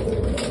scared.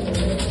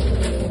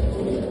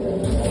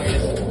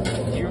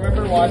 Do you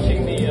remember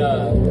watching the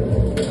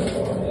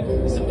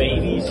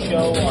babies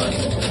show on?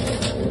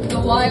 The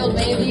wild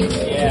babies.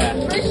 Yeah.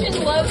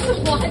 Christian loves to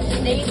watch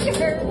nature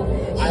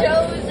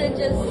shows and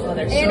just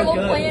they're so Animal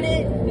good.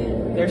 Planet.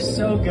 They're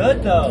so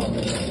good though.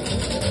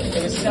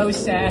 It was so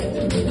sad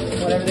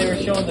whenever they were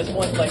showing this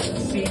one like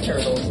sea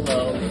turtles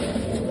though.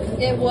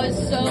 It was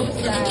so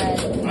sad.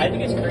 I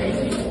think it's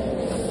crazy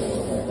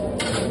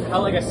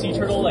how like a sea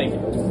turtle, like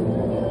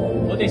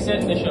what they said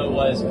in the show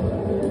was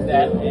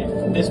that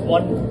this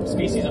one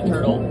species of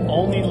turtle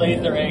only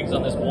laid their eggs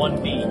on this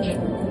one beach,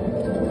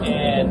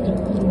 and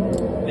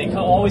they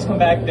always come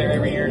back there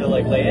every year to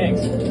like lay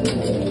eggs, and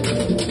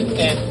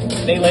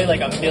they lay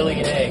like 1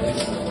 million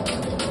eggs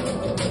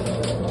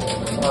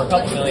or a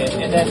couple million,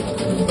 and then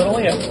but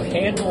only a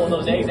handful of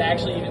those eggs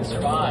actually even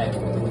survive.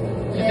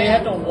 If they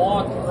have to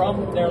walk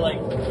from their like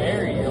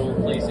burial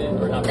places,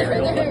 or not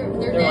burial, but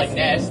they're like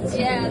nests.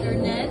 Yeah, they're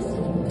nests.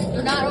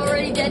 They're not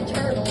already dead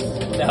turtles.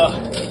 No.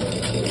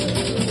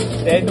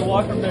 They had to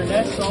walk from their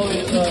nests all the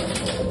way to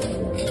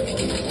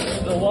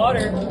the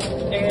water,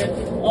 and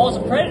all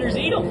the predators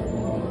eat them.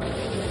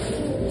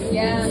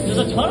 Yeah, There's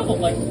a ton of them.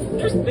 Like,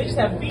 they just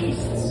have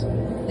feasts.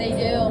 they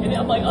do. And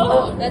I'm like,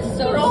 oh, That's so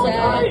they're all sad.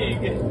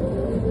 dying.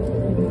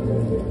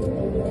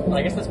 Well,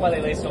 I guess that's why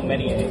they lay so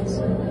many eggs.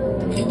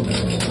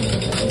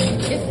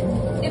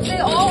 If they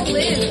all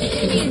lived,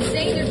 it'd be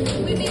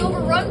insane. We'd be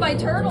overrun by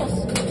turtles.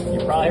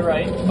 You're probably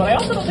right. But I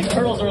also don't think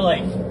turtles are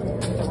like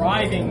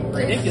thriving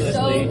ridiculously.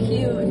 They're so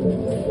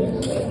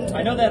cute.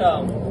 I know that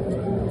I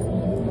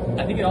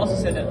think it also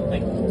said that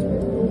like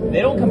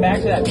they don't come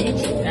back to that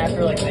beach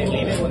after like they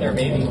leave it when they're a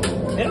baby.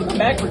 They don't come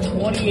back for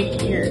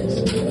 28 years.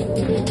 So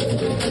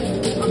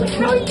I'm like,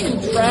 how do you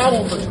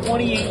travel for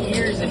 28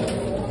 years and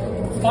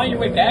find your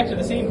way back to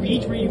the same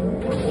beach where you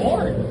were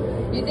born?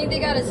 You think they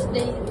can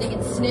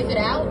sniff it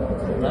out?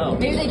 No.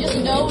 Maybe they just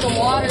know the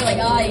water, like,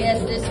 yes,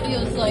 this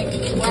feels like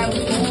where I was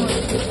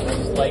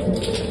born. Like,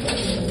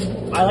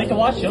 I like to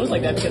watch shows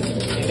like that because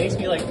it makes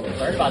me like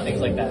learn about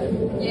things like that.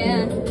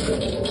 Yeah.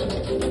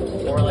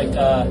 Or like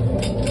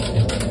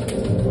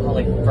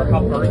for how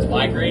birds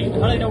migrate.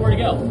 How do they know where to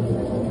go?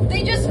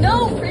 They just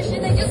know,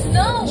 Christian, they just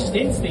know. Just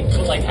instinct,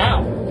 but like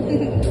how?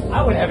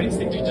 I would have an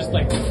instinct to just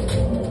like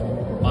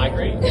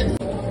migrate.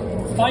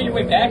 Find your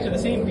way back to the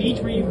same beach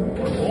where you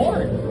were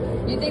born.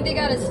 You think they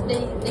can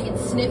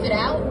sniff it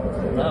out?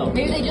 No.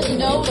 Maybe they just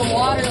know the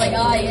water, like,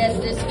 yes,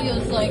 this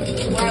feels like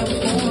where I was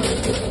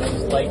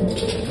born. Like,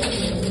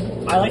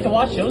 I like to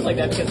watch shows like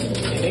that because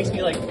it makes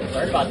me like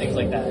learn about things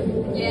like that.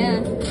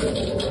 Yeah.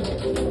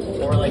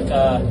 Or like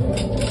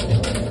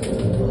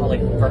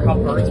for how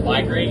birds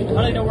migrate. How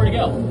do they know where to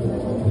go?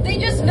 They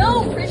just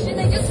know, Christian,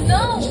 they just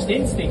know. Just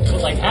instinct,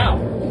 but like how?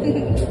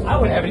 I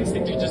would have an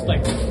instinct to just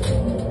like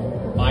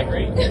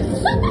migrate. I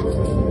don't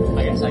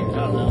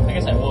know. I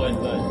guess I would,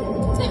 but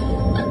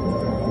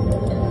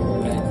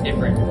it's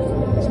different.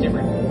 It's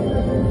different.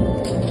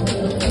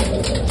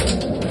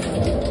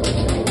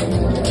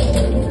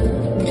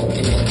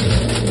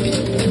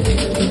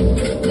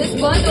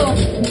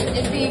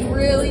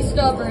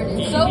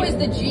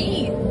 the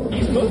G.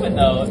 He's moving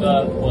though.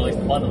 Well, at least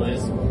the bundle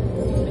is.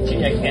 The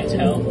G, I can't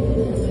tell.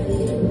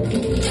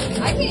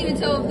 I can't even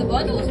tell if the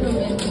bundle is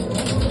moving.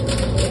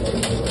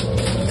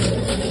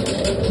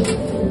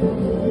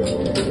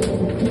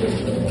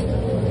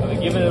 I'm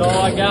giving it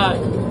all I got.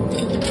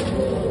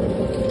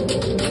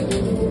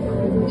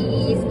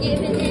 He's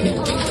giving it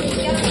all he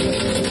got.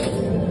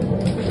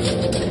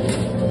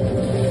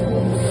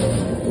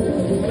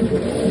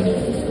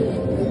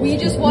 We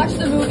just watched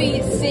the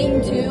movie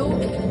Sing 2.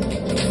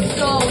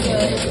 So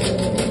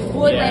good.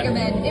 Would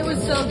recommend. It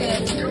was so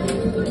good.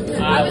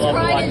 I was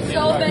crying in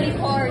so many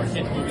parts.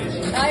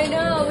 I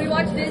know. We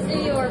watched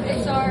Disney or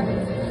Pixar.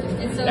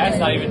 It's so That's good.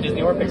 not even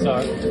Disney or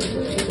Pixar.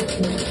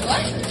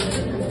 What?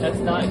 That's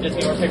not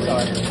Disney or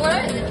Pixar.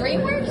 What is it?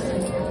 DreamWorks?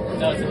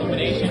 No, it's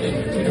Illumination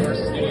and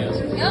Universal Studios.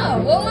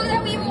 No. Well, look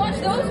at we even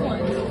watched those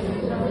ones.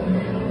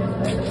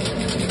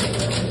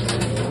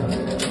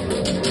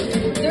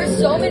 There's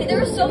so many. There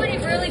were so many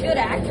really good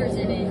actors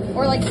in it,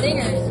 or like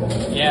singers.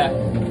 Yeah.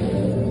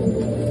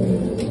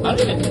 I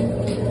don't even.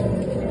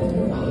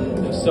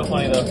 It was so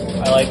funny though.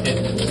 I liked it. I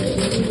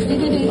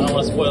don't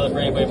want to spoil it for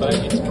anybody, but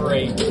it's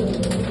great.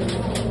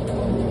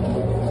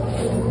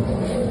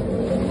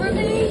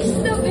 Release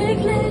the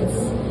piglets.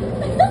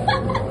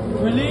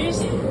 Release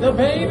the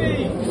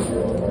baby.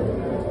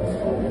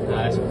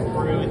 That's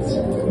Croods.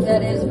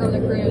 That is from the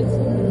Croods.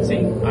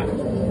 See,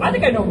 I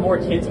think I know more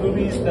kids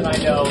movies than I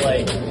know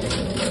like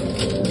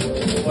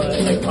what are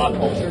they, like pop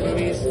culture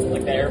movies,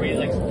 like that everybody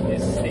like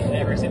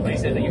everybody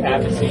says that you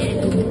have to see.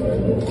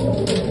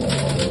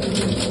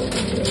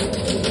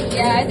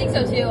 Yeah, I think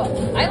so too.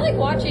 I like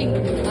watching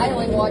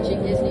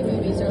Disney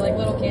movies or like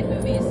little kid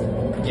movies.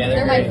 Yeah,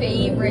 They're my great.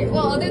 favorite.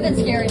 Well, other than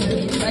scary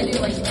movies, I do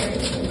like scary.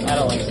 I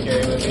don't like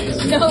scary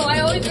movies. No, I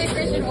always make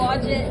Christian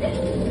watch it.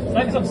 It's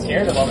not because I'm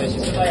scared of them. It's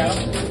just like I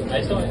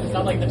just don't. It's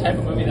not like the type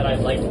of movie that I'd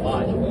like to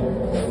watch.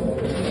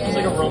 It's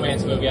like a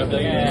romance movie. I'd be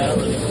like, I don't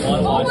really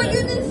want to watch it. Oh my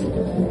goodness!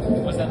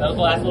 What's that? That was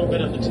the last little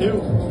bit of the two.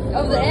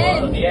 Of the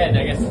end. Of the end,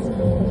 I guess.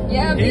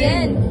 Yeah, of the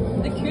end.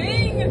 The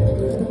king.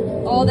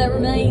 All that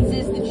remains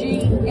is the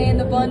G and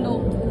the bundle.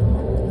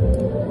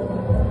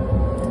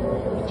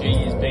 G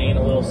is being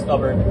a little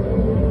stubborn.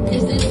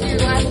 Is this your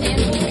last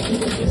handful?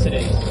 Yes, it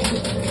is.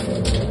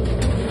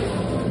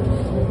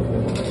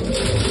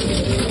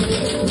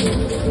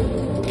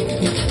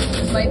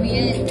 This might be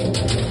it.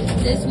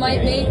 This might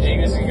You make.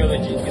 think this is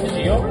going to get the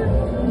G over?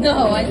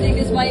 No, I think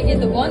this might get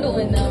the bundle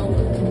in though.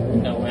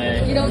 No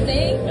way. You don't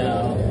think?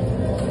 No.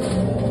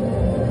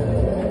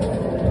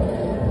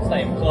 It's not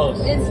even close.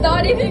 It's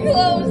not even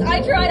close.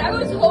 I tried. I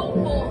was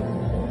hopeful.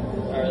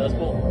 Alright, let's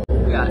pull.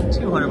 We got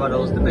 200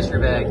 bundles, the mystery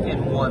bag,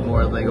 and one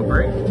more Lego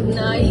brick.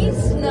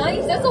 Nice,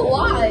 nice. That's a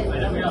lot. I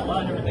know we got a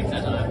lot of different things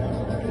that time.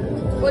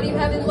 What do you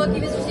have in Lucky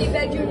Mr. Steve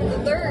Bag Jr. the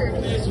third?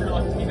 Mr.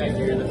 Lucky Steve Bag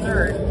Jr. the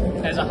third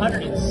has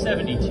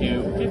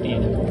 172.50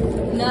 in it.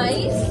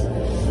 Nice,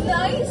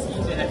 nice.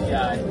 He's an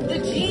FBI. The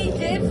G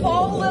did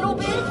fall a little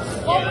bit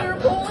while we were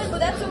pulling, but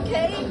that's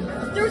okay.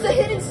 There was a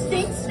hidden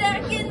stink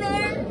stack in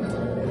there.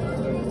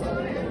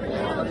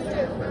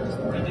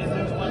 We did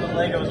lose one of the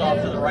Legos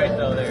off to the right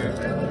though there.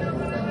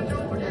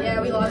 Yeah,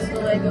 we lost the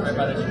Lego. Right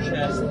by the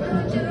chest.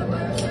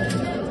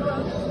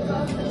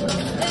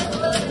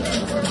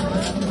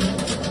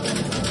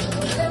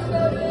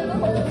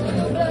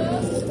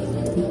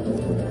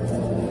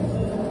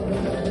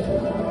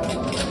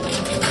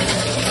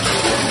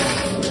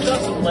 Still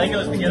have some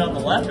Legos to get on the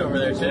left over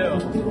there too.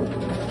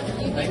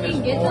 You think we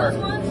can get those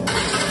ones?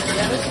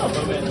 Yeah, they're still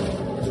moving.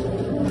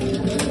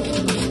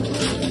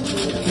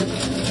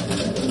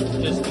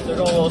 Just they're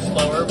going a little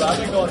slower, but I've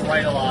been going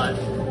right a lot.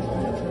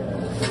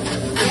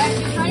 Yeah,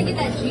 you're trying to get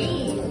that G.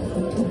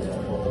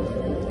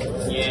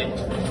 Yeah.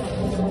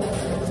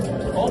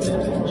 Oh, just a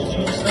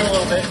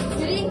little bit.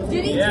 Did he?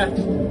 Did he? Yeah.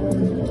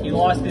 He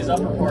lost his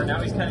upper part. Now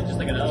he's kind of just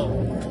like an O.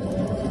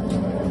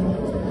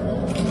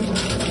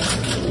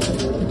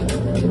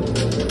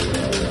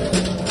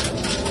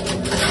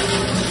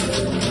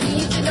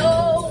 Need to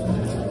know.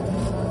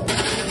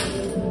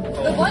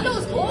 The bundle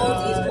is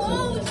closed. He's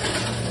closed.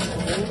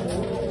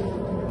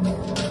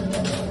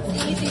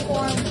 It's easy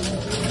for him.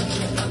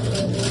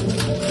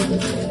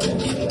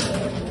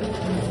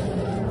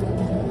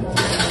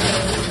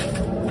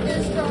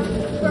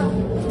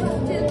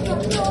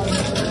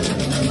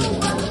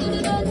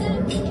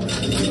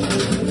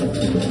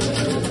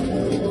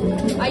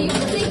 I used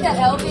to think that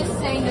Elvis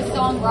sang the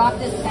song Rock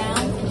This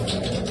Town.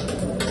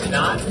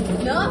 Not?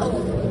 No,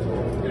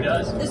 Who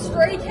does? the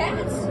Stray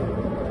Cats.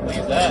 What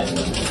is that?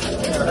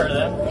 Never heard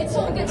of them. It's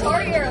on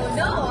Guitar Hero.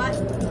 No,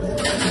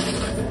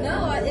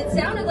 it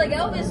sounded like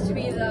Elvis to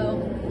me though.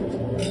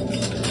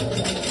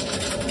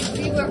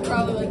 People are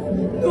probably like,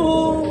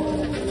 no,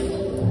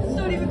 it's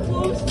not even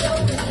close to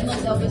Elvis.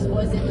 Unless Elvis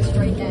was in the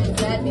Stray Cats,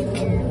 that'd be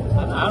weird.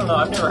 I don't know.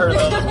 I've never heard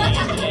of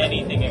Elvis being in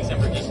anything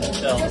except for just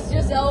himself.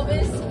 Just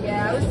Elvis?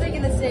 Yeah, I was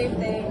thinking the same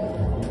thing.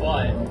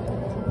 But I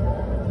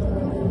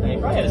mean, he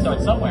probably had to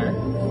start somewhere.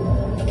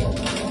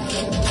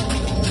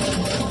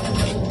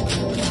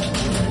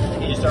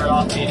 He just started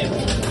off being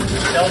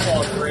himself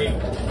all great.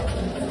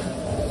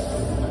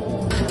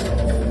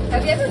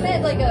 ever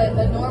met like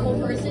a normal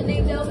person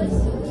named Elvis?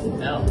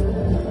 No.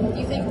 Do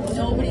you think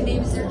nobody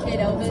names their kid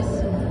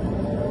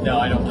Elvis? No,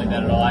 I don't believe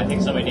that at all. I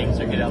think somebody names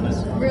their kid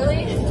Elvis.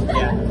 Really?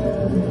 Yeah.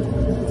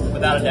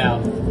 Without a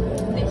doubt. I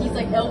think he's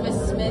like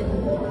Elvis Smith.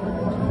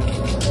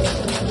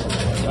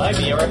 He might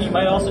be, or he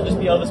might also just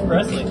be Elvis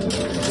Presley.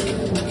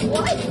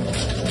 What?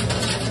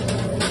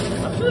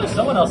 I'm sure there's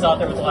someone else out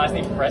there with the last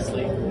name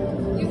Presley.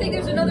 You think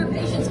there's another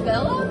Patience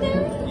Bell out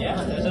there?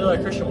 Yeah, there's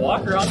another Christian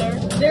Walker out there.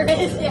 There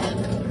is, yeah.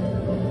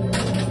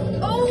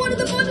 Oh, one of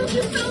the bundles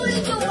just fell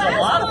into the last There's a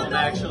lot of bundle. them,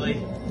 actually.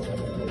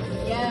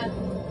 Yeah.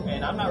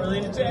 And I'm not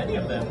related to any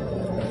of them.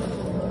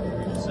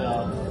 So, I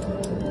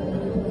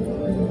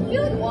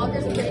feel like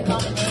Walker's a pretty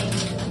common name.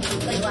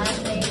 Like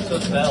last name. so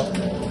it's Bell.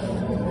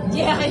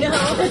 Yeah, I know.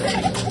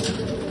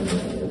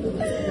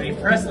 I mean,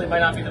 Presley might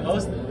not be the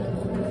most,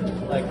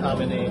 like,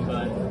 common name,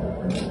 but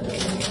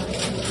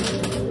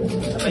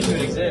I bet you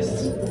it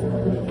exists.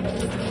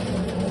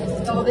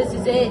 Oh, this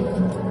is it.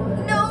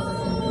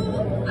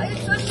 No! I had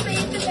such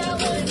faith in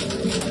that one.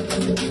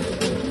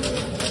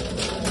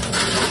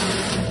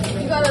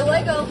 You got a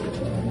Lego.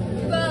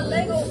 You got a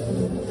Lego.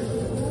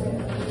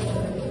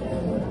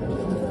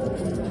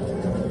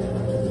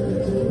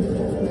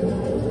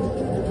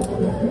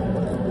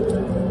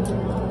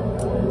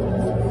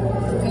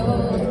 Go,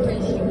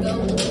 Chrissy, go.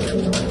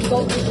 Go,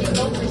 Chrissy,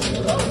 go, Chrissy,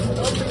 go.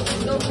 Go,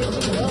 Chrissy, go,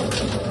 Chrissy, go.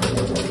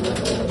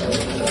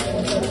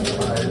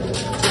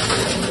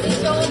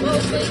 It's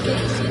almost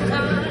vacation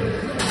time.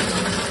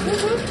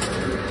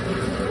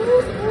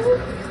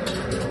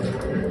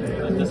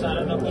 Let this out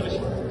of the bush.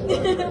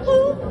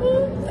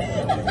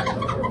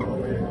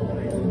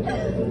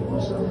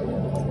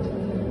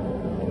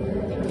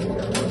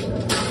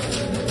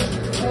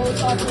 Oh,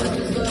 talk to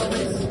us,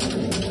 Elvis.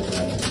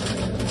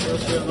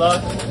 Wish you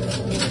luck.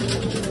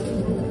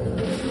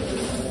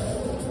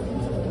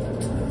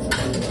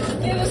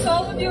 Give us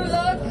all of your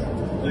luck.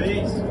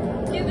 Please.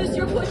 Give us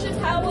your push and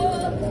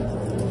power.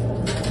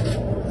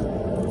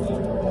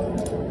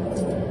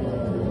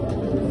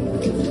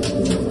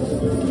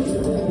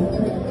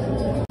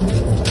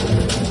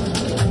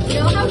 You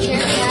know how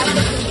Jerry asked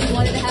if he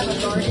wanted to have a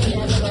garden in the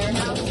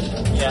warehouse?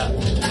 Yeah.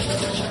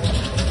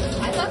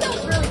 I thought that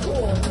was really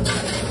cool.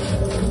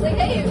 It's like,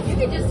 hey, you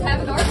could just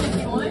have a garden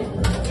if you want.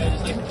 Yeah,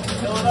 just like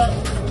fill it up,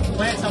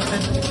 plant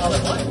something. Oh,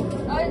 that what?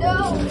 I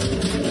know.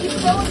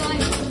 He's so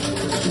nice.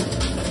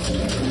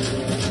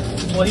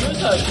 Well, he was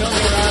showing me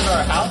around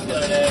our house the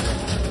other day.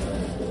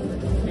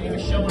 He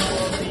was showing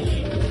all of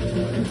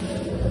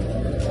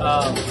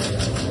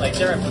the, like,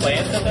 different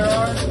plants that there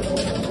are.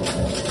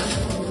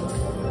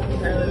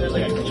 Apparently there's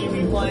like a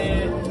kiwi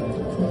plant.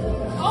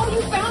 Oh,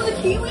 you found the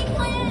kiwi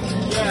plant?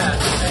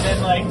 Yeah, and then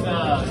like,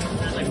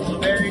 there's like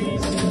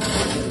blueberries.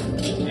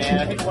 And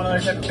I think one other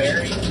type of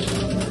berry.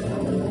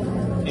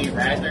 Maybe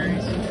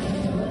raspberries.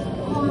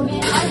 Oh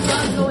man, I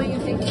love going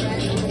and picking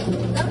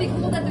raspberries. That'd be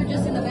cool that they're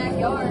just in the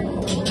backyard.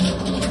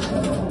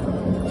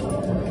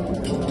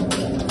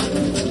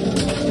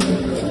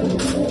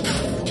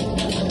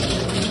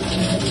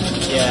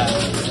 Yeah.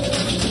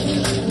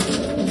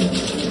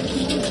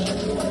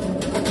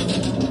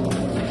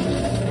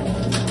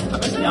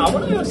 I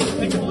want to go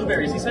pick the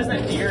blueberries. He says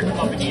that deer come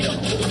up and eat them.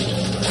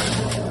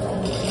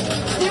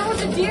 There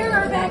was a deer in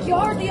our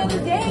backyard the other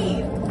day.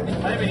 He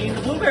might have been eating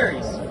the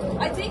blueberries.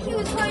 I think he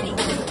was trying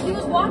to, he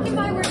was walking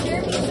by where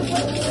Jeremy used to put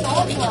the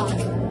salt block.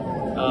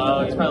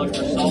 Oh, he's probably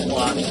looking for salt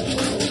blocks.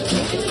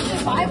 Maybe we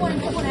should buy one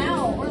and put one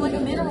out, or like a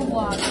mineral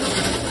block.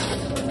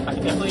 I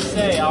can definitely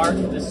say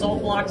the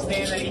salt block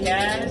stand that he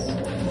has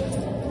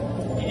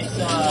is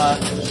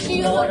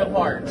falling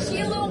apart.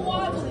 She a little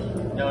wobbly.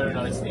 No,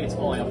 it's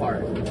falling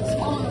apart. It's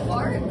falling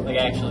apart. Like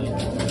actually,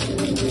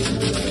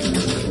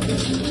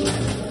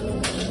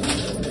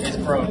 it's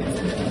broken.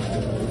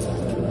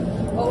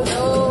 Oh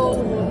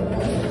no.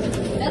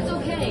 That's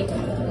okay.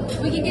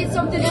 We can get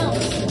something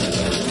else.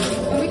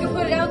 And we can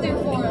put it out there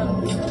for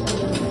him.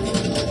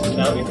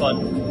 That would be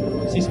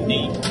fun. See some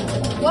meat.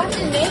 What's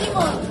the name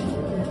of?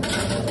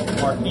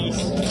 Marquise.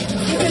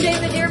 You can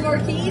name the deer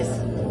Marquise?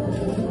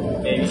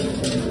 Maybe.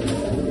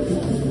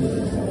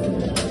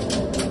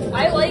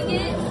 I like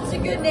it. It's a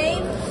good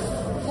name.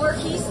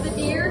 Marquise the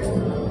deer.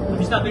 I'm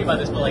just not thinking about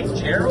this, but like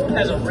Gerald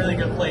has a really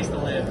good place to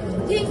live.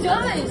 He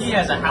does. He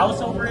has a house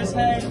over his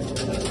head,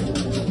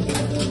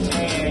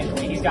 and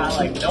he's got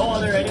like no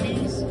other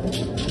enemies.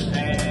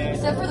 And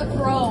Except for the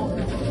crow.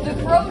 The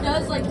crow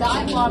does like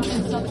dive bomb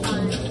him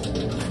sometimes.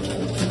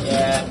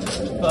 yeah,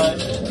 but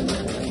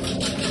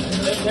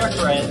they're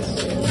friends.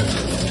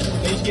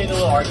 They just get in a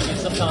little argument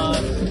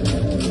sometimes.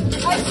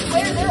 I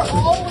swear they're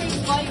always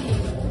fighting.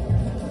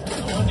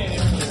 One day they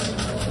were just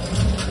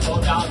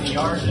going out in the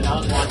yard and I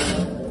was watching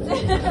them.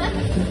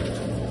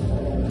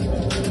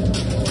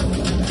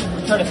 I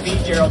tried to feed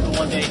Gerald the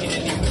one day, he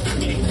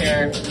didn't even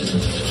care.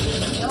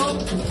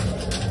 Nope.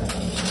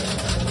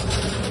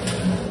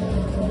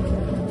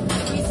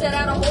 We set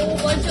out a whole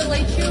bunch of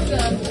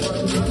lechuga.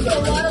 A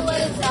lot of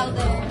lettuce out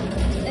there.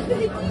 And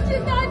he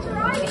did not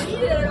try to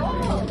eat it at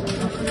all.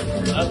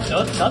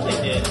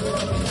 Nothing did.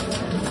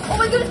 Oh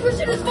my goodness,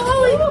 Christian is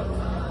falling!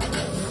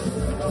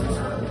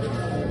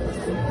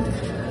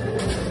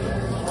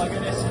 Oh my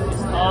goodness,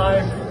 it's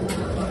time.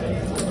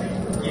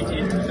 Get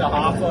into the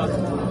hopper.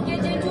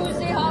 Get into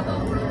the hopper.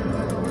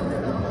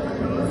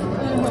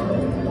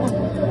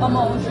 I'm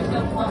all shook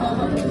up.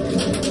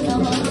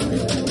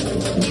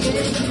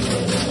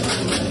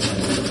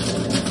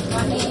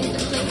 My hands are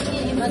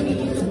shaking, my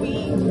knees are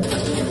weak.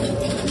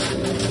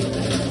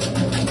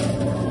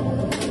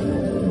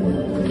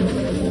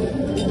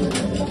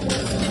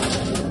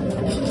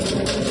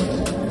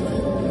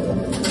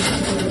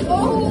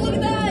 Oh, look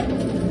at that!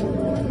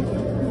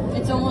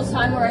 It's almost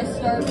time where I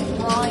start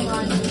drawing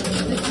on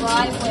the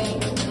driveway.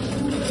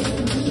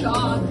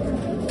 Chalk.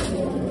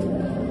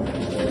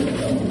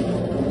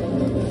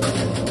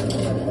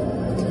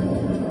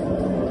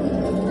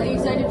 Are you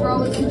excited to draw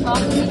with some chalk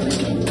with me?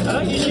 I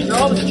don't usually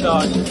draw with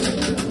chalk.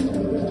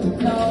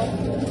 No.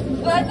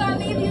 But I thought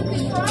maybe you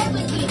could try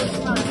with me this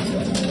time.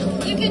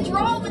 You could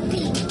draw with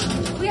me.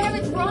 We have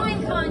a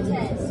drawing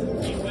contest.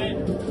 You win.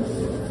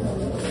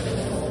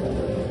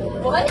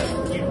 What?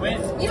 You win.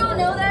 You don't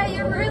know that?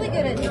 You're really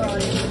good at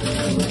drawing.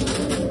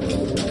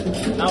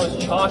 Now with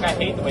chalk, I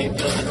hate the way it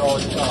feels to draw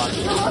with chalk.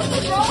 You want to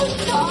draw with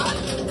chalk?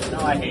 No,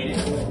 I hate it.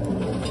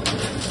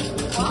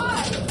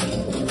 Why?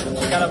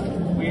 It's got a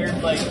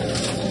weird, like,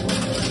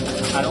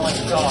 I don't like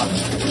chalk.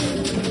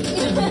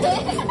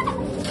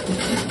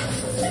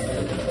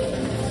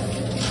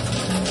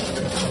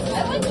 I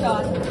like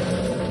chalk.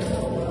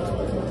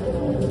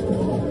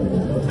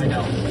 I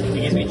know. It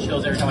gives me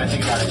chills every time I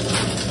think about it.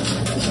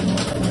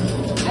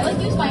 I like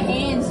to use my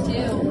hands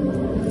too.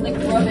 Like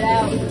rub it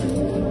out.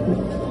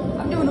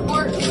 I'm doing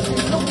art pictures.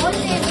 The one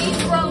day we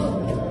wrote,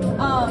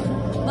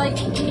 like,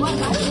 well, I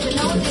don't even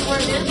know what they were.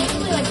 They're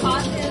basically like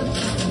positive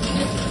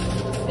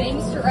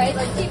things to write.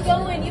 Like, keep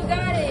going, you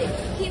got it.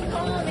 Keep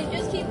calm and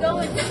just keep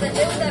going. Because the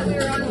hill that we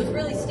were on was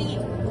really steep.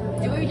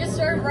 And we just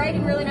started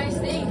writing really nice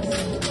things.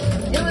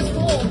 It was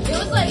cool. It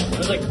was like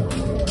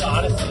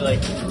Honestly,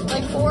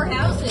 like 4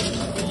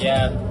 houses.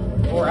 yeah,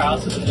 4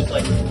 houses and just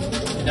like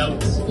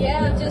notes.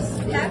 Yeah, just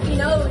happy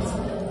notes.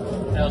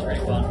 That was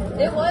pretty fun.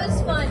 It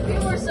was fun.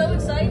 People were so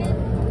excited.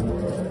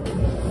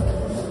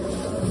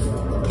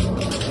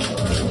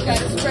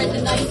 Gotta spread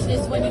the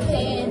niceness when you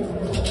can.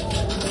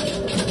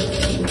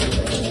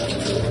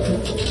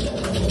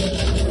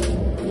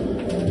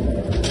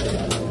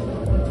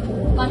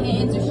 My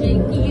hands are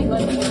shaky and my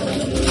knees are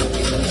weak.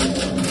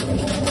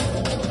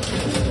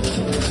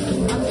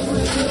 I'm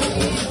doing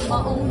it my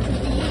own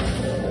feet.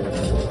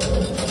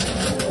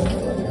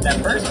 That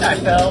first guy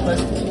fell, but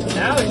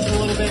now he's a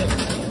little bit.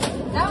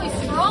 Now he's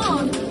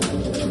strong.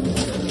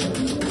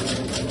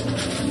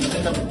 He's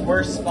in the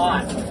worst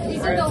spot.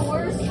 He's in the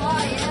worst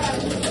spot, yeah.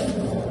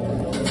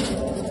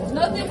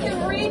 Nothing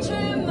can reach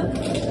him.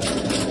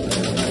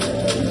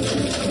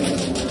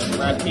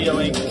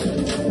 Rapidoing.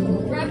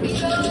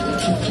 Rapido.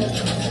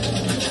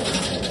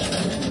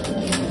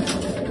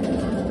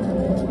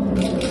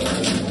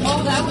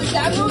 Oh, that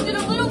moved it a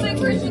little bit,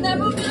 Christian. That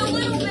moved it a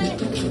little bit.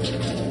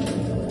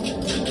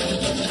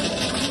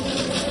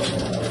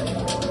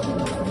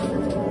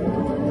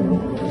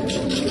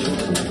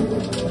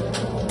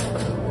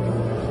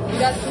 We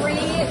got 3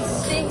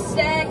 stink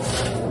stacks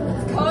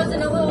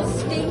causing a little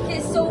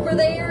stinkus over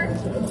there.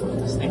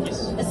 Stinkus.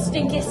 A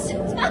stinkus.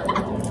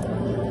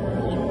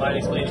 You might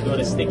explain to me what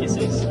a stinkus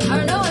is. I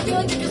don't know. I feel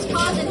like they're just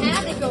causing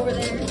havoc over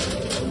there.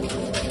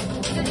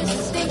 They're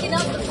just stinking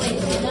up the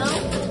place, you know?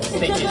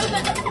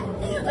 Stinkus.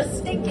 A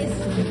stinkus.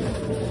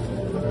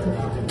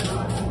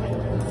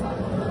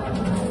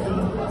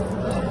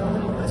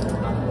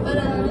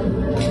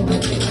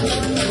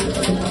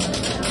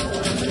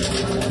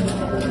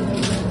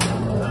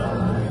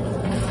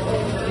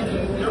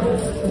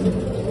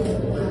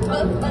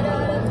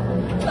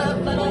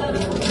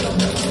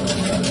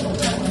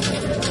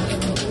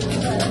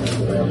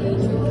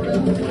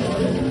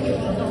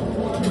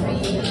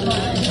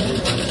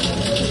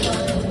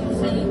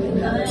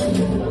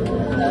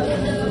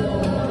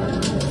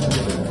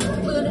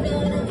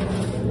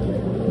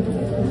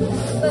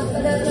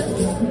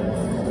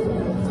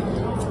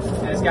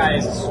 This guy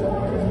is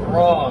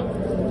strong.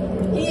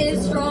 He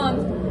is strong.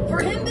 For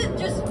him to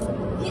just,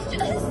 his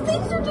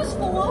things are just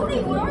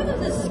floating. What are those?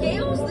 The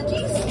scales? The G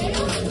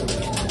scales?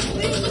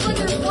 They just look like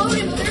they're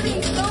floating, but they're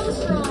being so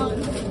strong.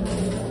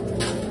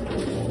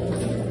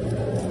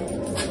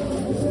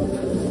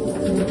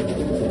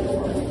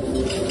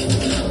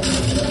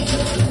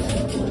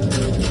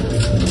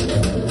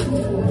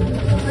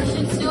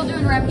 Christian's still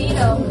doing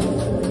rapido.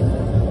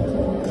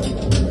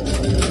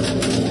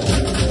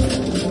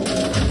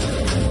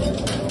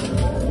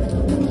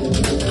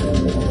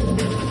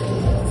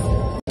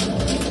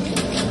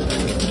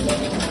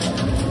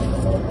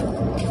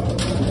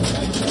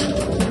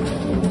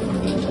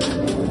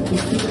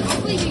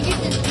 Hopefully you get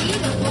this beat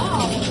to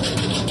fall.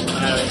 I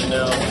don't even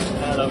know.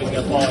 I don't know if he's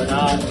gonna fall or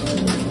not.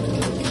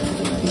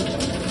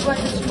 But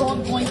the strong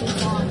point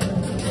is on.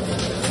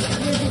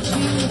 You're the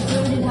cheese,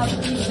 good and how to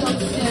be so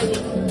steady.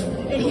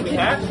 Hey, we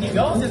have to keep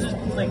going. There's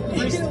like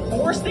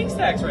 4 stink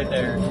stacks right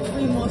there.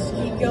 We must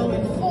keep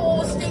going.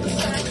 4 stink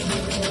stacks.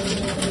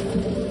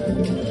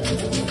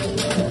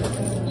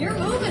 You're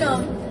moving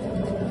them.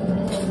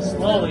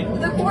 Slowly.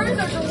 The corners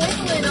are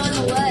dwindling on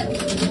the left.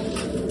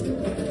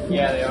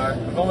 Yeah, they are.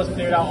 I've almost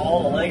cleared out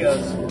all the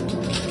Legos.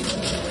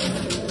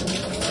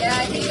 Yeah,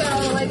 I think you got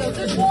all the Legos.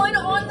 There's one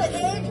on the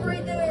edge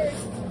right there.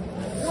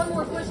 One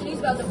more push and he's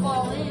about to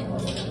fall in.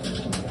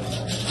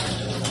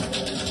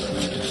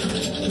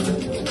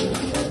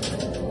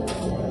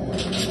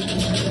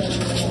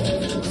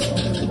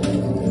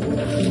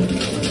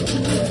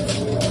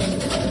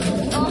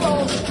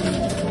 Oh, I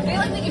feel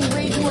like they can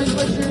read more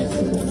pushers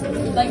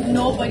like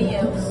nobody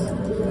else.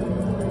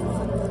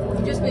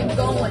 We've just been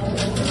going.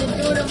 We've been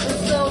doing it for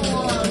so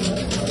long.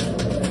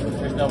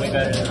 There's nobody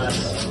better than us.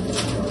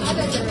 I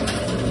bet there is.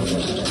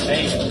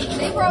 Hey.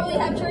 They probably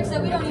have tricks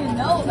that we don't even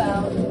know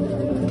about.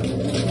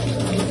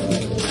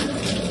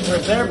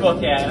 Where's their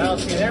book at? I don't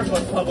see their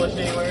book published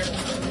anywhere.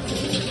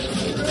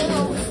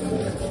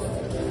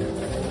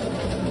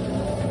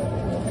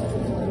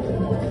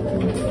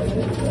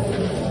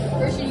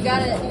 Christian, you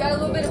got a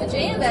little bit of a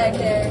jam back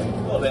there. A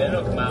little bit,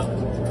 it'll come out.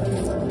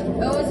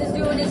 Elvis is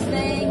doing his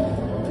thing.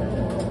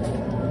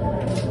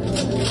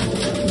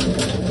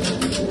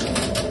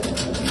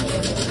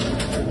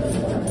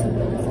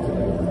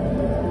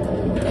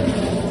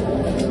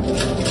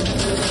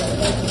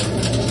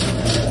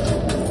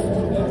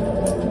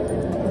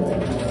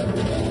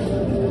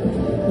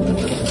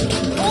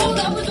 Oh,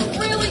 that was a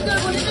really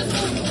good one. It just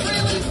moved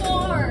really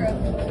far.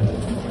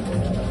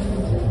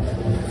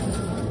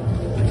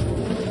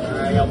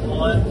 Alright, I got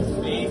one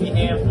baby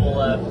handful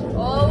left.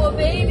 Oh, a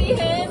baby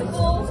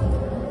handful.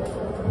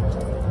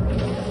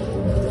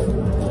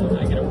 Did I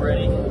get them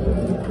ready?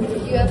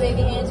 You have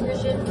baby hands,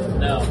 Christian?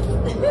 No.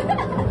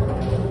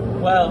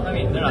 Well, I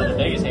mean, they're not the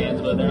biggest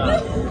hands, but they're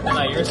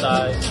not your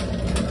size.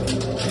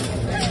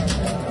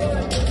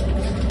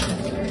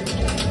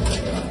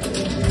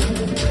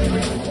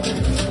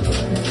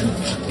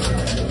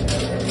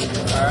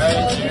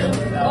 Alright, cheers.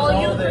 That was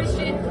all this.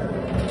 Christian.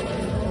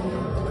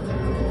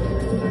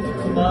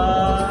 Come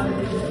on.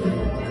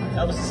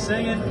 Elvis is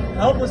singing.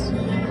 Help us.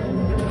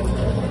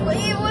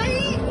 Wait.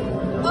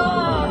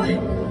 Oh.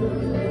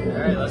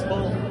 Alright, let's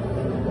pull.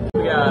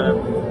 We got a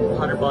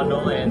 100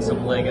 bundle and some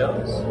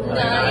Legos.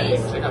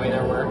 Nice. Check out me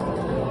their work.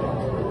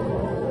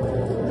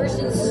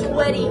 Christian's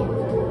sweaty.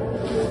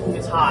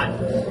 It's hot.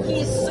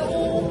 He's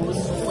so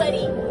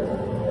sweaty.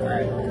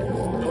 Alright.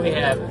 We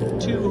have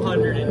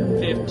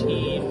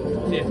 215.50.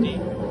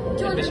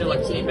 Mr.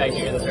 Lucky Seat back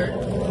here in the third.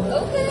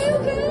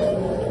 Okay.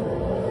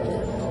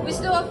 We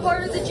still have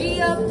part of the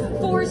G up,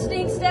 4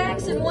 stink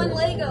stacks, and 1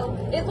 Lego.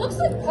 It looks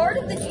like part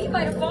of the G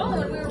might have fallen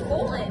when we were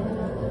pulling.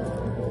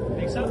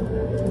 Think so?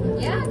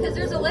 Yeah, because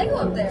there's a Lego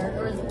up there.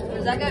 Or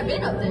has that guy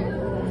been up there? I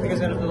think it's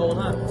been up there the whole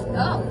time.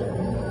 Oh.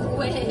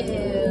 Well.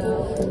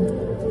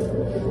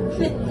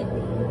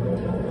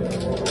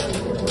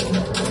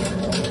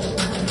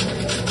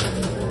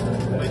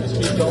 We just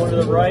keep going to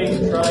the right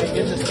and try and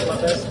get this to my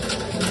best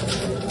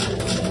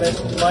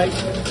light.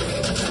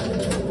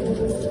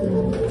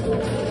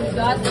 You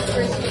got this,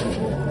 Christian.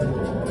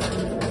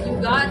 You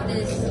got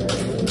this.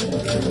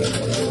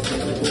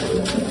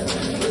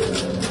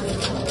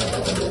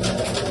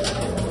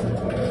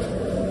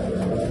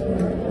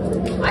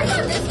 I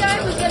thought this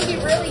guy was going to be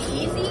really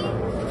easy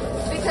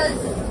because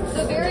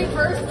the very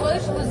first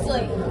push was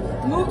like,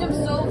 moved him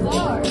so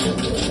far.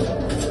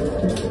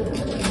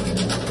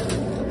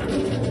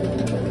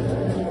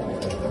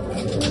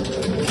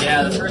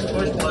 Yeah, the first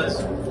push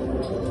was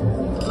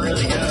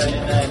really good,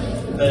 and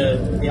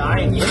then the I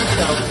and the N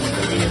shell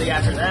immediately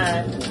after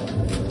that.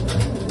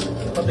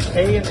 But the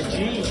K and the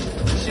G, you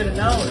should have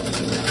known.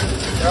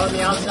 They're on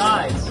the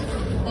outsides.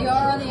 They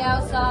are on the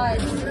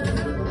outsides.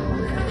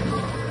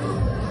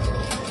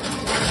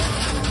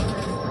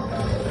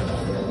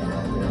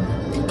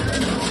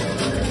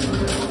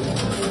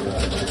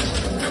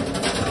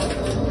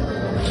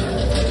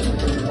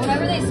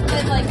 Whenever they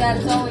split like that,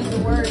 it's always the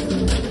worst.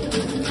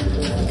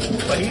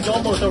 But he's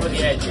almost over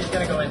the edge. He's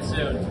going to go in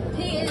soon.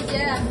 He is,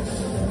 yeah.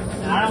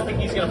 And I don't think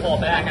he's going to fall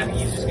back. I think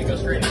he's just going to go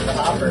straight into the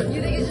hopper.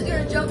 You think he's just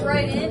going to jump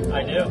right in?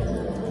 I do.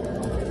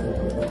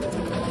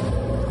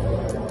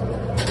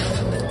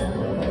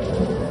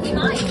 He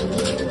might.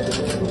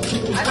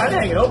 He's kind of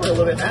hanging over a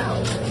little bit now.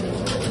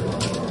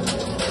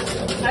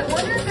 I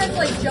wonder if that's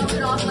like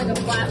jumping off like a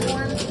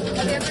platform.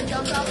 Have you ever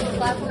jumped off of a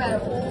platform at a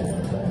pool?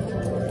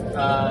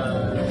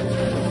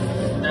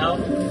 No.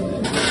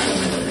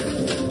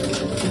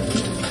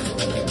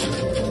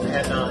 I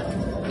have not.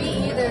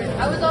 Me either.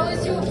 I was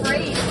always too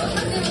afraid. It looked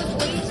like it was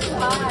way too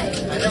high.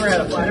 I never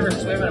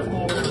swam in a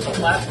pool where there was a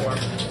platform.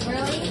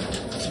 Really?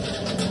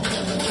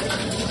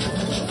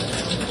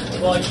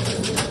 Well,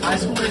 high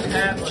school didn't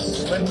have a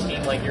swim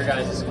team like your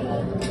guys'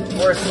 school.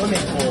 Or a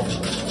swimming pool.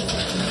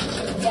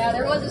 Yeah,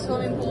 there was a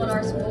swimming pool in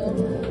our school.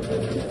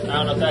 I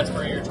don't know if that's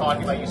where you're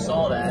talking about. You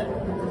saw that.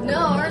 No,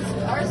 our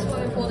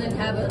swimming pool didn't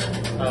have it.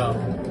 Oh.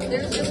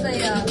 There's just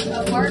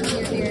a park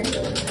near here.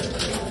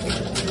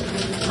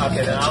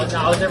 Okay, then I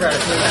was never at a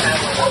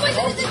 3.5. Oh my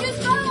goodness, it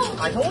just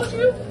fell! I told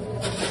you.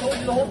 I told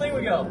you the whole thing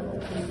would go.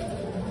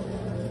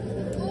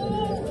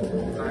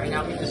 Oh. All right,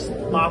 now we just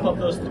mop up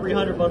those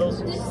 300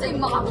 bundles. Did you say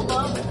mop them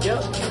up?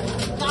 Yep.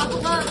 Mop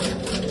them up.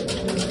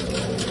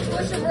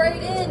 Push them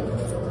right in.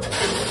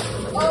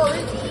 Oh,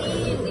 it's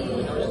easy.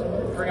 Now just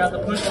bring out the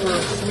push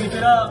broom, sweep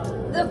it up.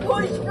 The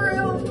push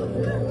broom.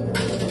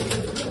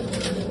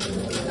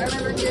 I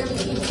remember Jeremy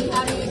teaching me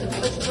how to use a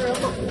push broom.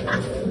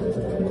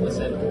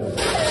 Listen,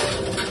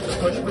 the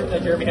push broom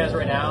that Jeremy has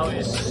right now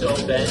is so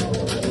bent.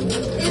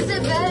 Is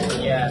it bent?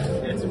 Yeah,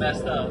 it's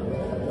messed up.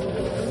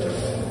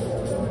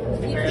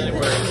 It barely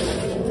works.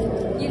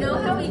 You know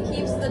how he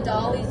keeps the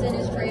dollies in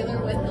his trailer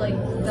with like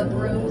the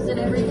brooms and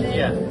everything?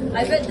 Yeah.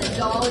 I bet the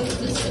dollies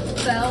just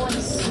fell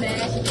and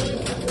smashed it.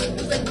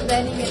 It's like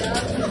bending it up.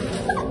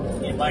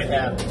 It might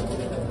have.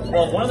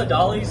 Well, one of the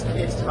dollies,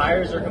 its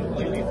tires are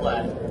completely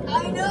flat.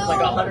 I know. It's like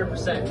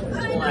 100%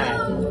 I flat.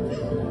 know.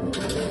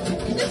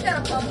 You just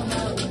gotta pump them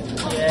up.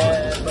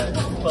 Yeah,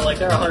 but like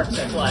they're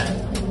 100% flat,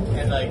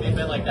 and like they've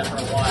been like that for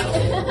a while.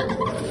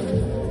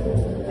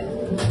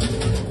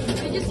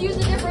 They just use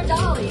a different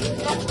dolly.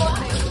 That's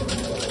why.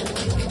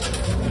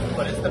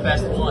 But it's the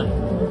best one.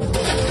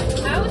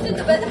 How is it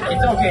the best?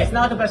 It's okay. It's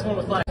not the best one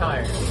with flat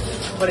tires,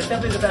 but it's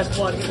definitely the best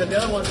one because the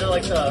other ones are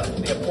like the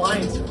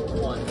appliance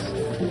ones.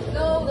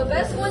 No, the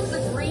best one's the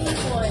green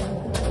one.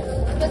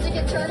 Because it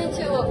can turn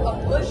into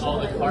a push Oh,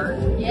 one. the cart.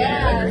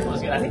 Yeah. That green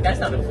one's good. I think that's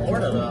not in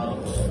Florida though.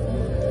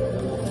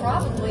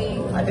 Probably.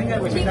 I think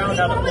that we He found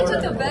out in probably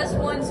Florida. took the best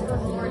ones for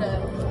Florida.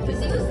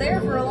 Because he was there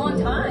for a long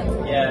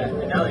time. Yeah,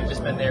 and now they've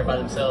just been there by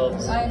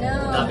themselves, I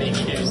know. not being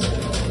used.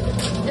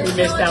 They're We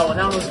missed still- that one.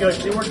 That one was good.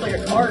 It works like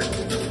a cart. You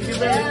can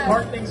literally Yeah.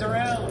 cart things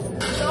around.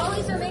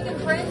 Dollies are making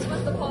friends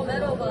with the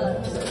palmetto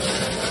bugs.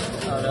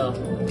 Oh no.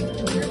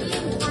 They're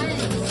being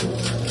friends.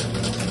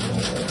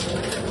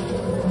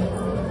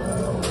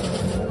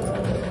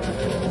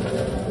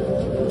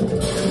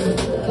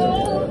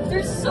 Oh,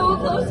 they're so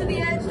close to the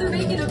edge. They're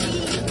making a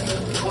V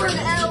or an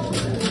L.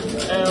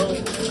 L.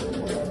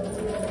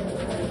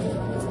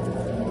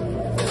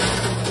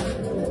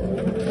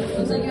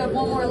 Looks like you have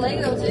one more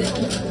Lego too.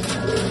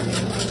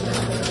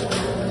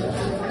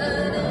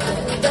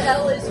 The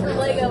L is for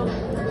Lego.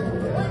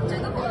 One to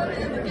the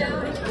bottom of the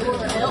county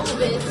for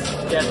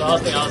Elvis. Yeah, so I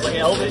was thinking, I was like,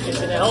 Elvis,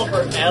 it's an L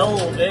for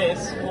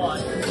Elvis. Come on.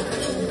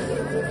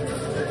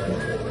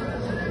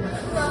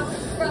 Rock,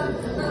 rock,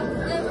 rock,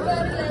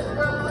 everybody let's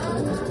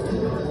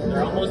rock.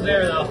 They're almost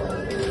there though.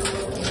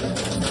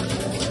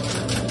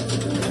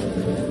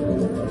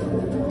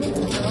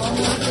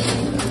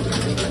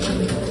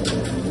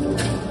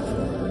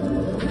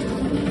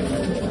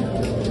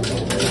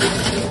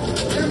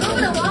 They're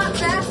moving a lot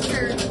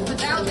faster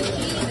without the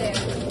key there.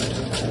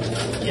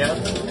 Yep,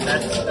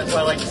 that's what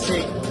I like to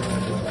see.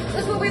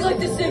 That's what we like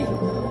to see.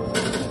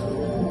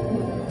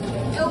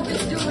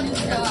 Elvis doing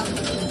his job.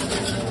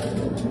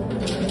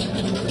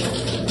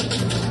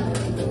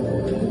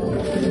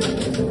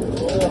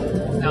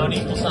 Oh, now an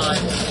equal sign.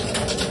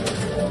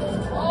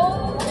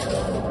 Oh.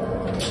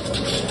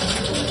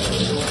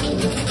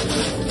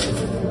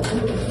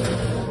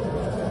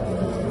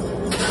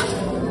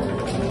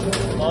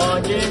 Come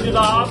on, get into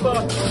the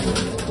hopper.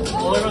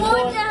 Oh, there goes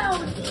One one. down.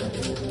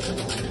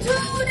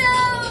 Two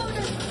down.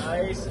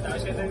 Nice. Now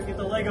he's gonna get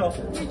the Lego.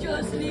 We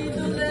just need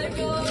the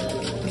Lego.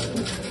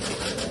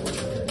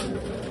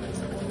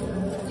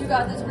 You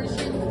got this,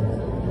 Christian.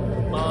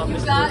 Mom, You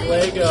this got is it.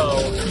 Lego.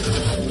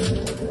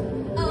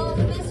 Oh,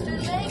 Mr.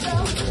 Lego.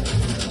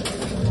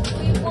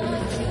 We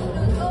want you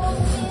to go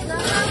in the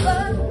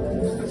harbor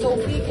so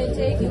we can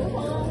take you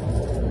home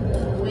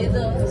with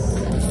us.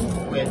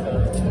 With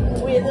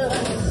With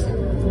us.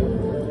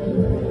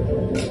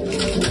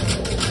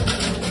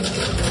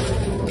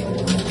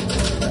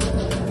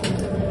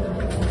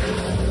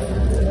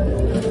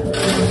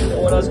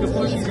 oh, that was good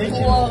push. He's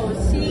itching.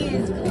 Close. He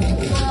is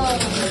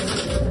close.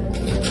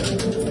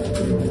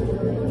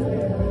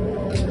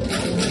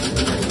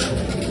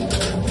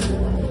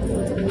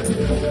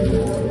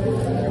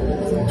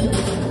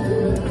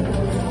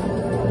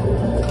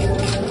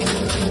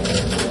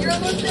 You're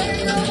almost there.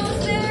 You're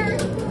almost there.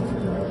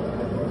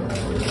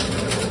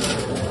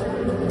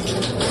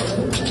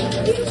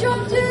 He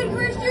jumped in,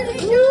 Christian. He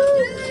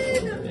jumped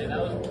in. Yeah, that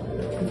was,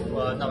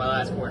 well, that's not my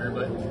last corner,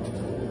 but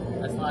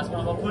that's the last one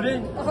I'm gonna put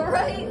in. All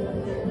right.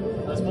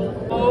 Let's pull.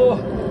 Oh,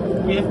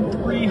 we have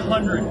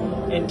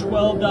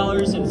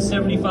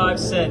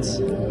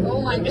 $312.75.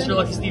 Oh my And goodness. Mr.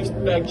 Lucky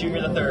Steve Beck Jr.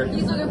 III.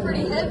 He's looking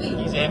pretty heavy.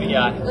 He's a heavy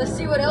guy. Let's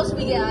see what else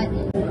we got.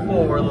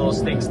 4 little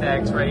stink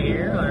stacks right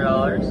here,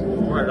 $100,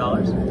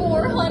 $400.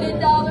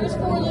 $400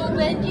 for little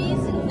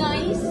Benjis.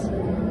 Nice.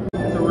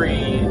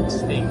 3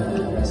 stink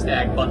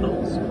stack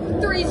bundles,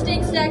 3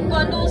 stink stack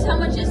bundles. How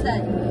much is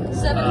that?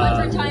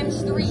 700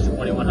 times 3.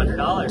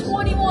 $2,100.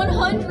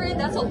 2,100.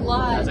 That's a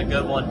lot. That's a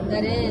good one.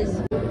 That is.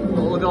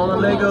 Oh, look at all the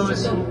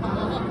Legos.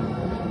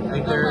 I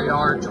think there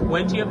are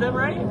 20 of them,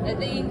 right? I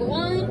think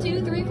 1,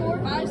 2, 3, 4,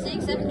 5,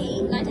 6, 7,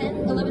 8, 9, 10,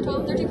 11,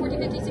 12, 13, 14,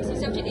 15, 16,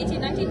 17,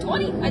 18, 19,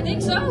 20. I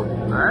think so. All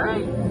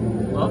right.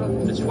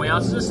 Oh, it's 20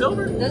 ounces of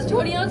silver. That's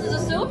 20 ounces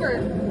of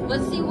silver.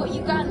 Let's see what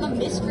you got in the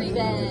mystery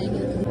bag.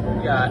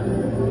 We got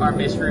our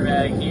mystery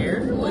bag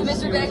here. Ooh, Let's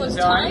mystery see bag what's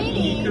looks inside.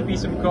 tiny. It could be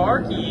some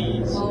car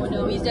keys. Oh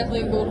no, he's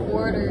definitely a gold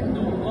hoarder.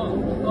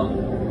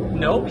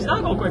 Nope, he's not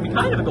a gold coin. He's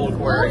kind of a gold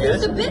hoarder, I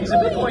guess. He's a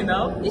Bitcoin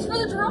though. He's for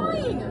the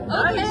drawing.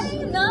 Nice.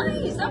 Okay,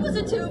 nice. That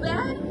wasn't too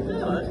bad.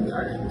 Yeah,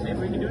 alright. Maybe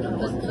we can do another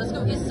one. Let's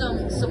go get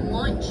some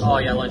lunch. Oh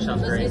yeah, lunch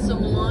sounds Let's great. get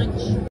some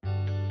lunch.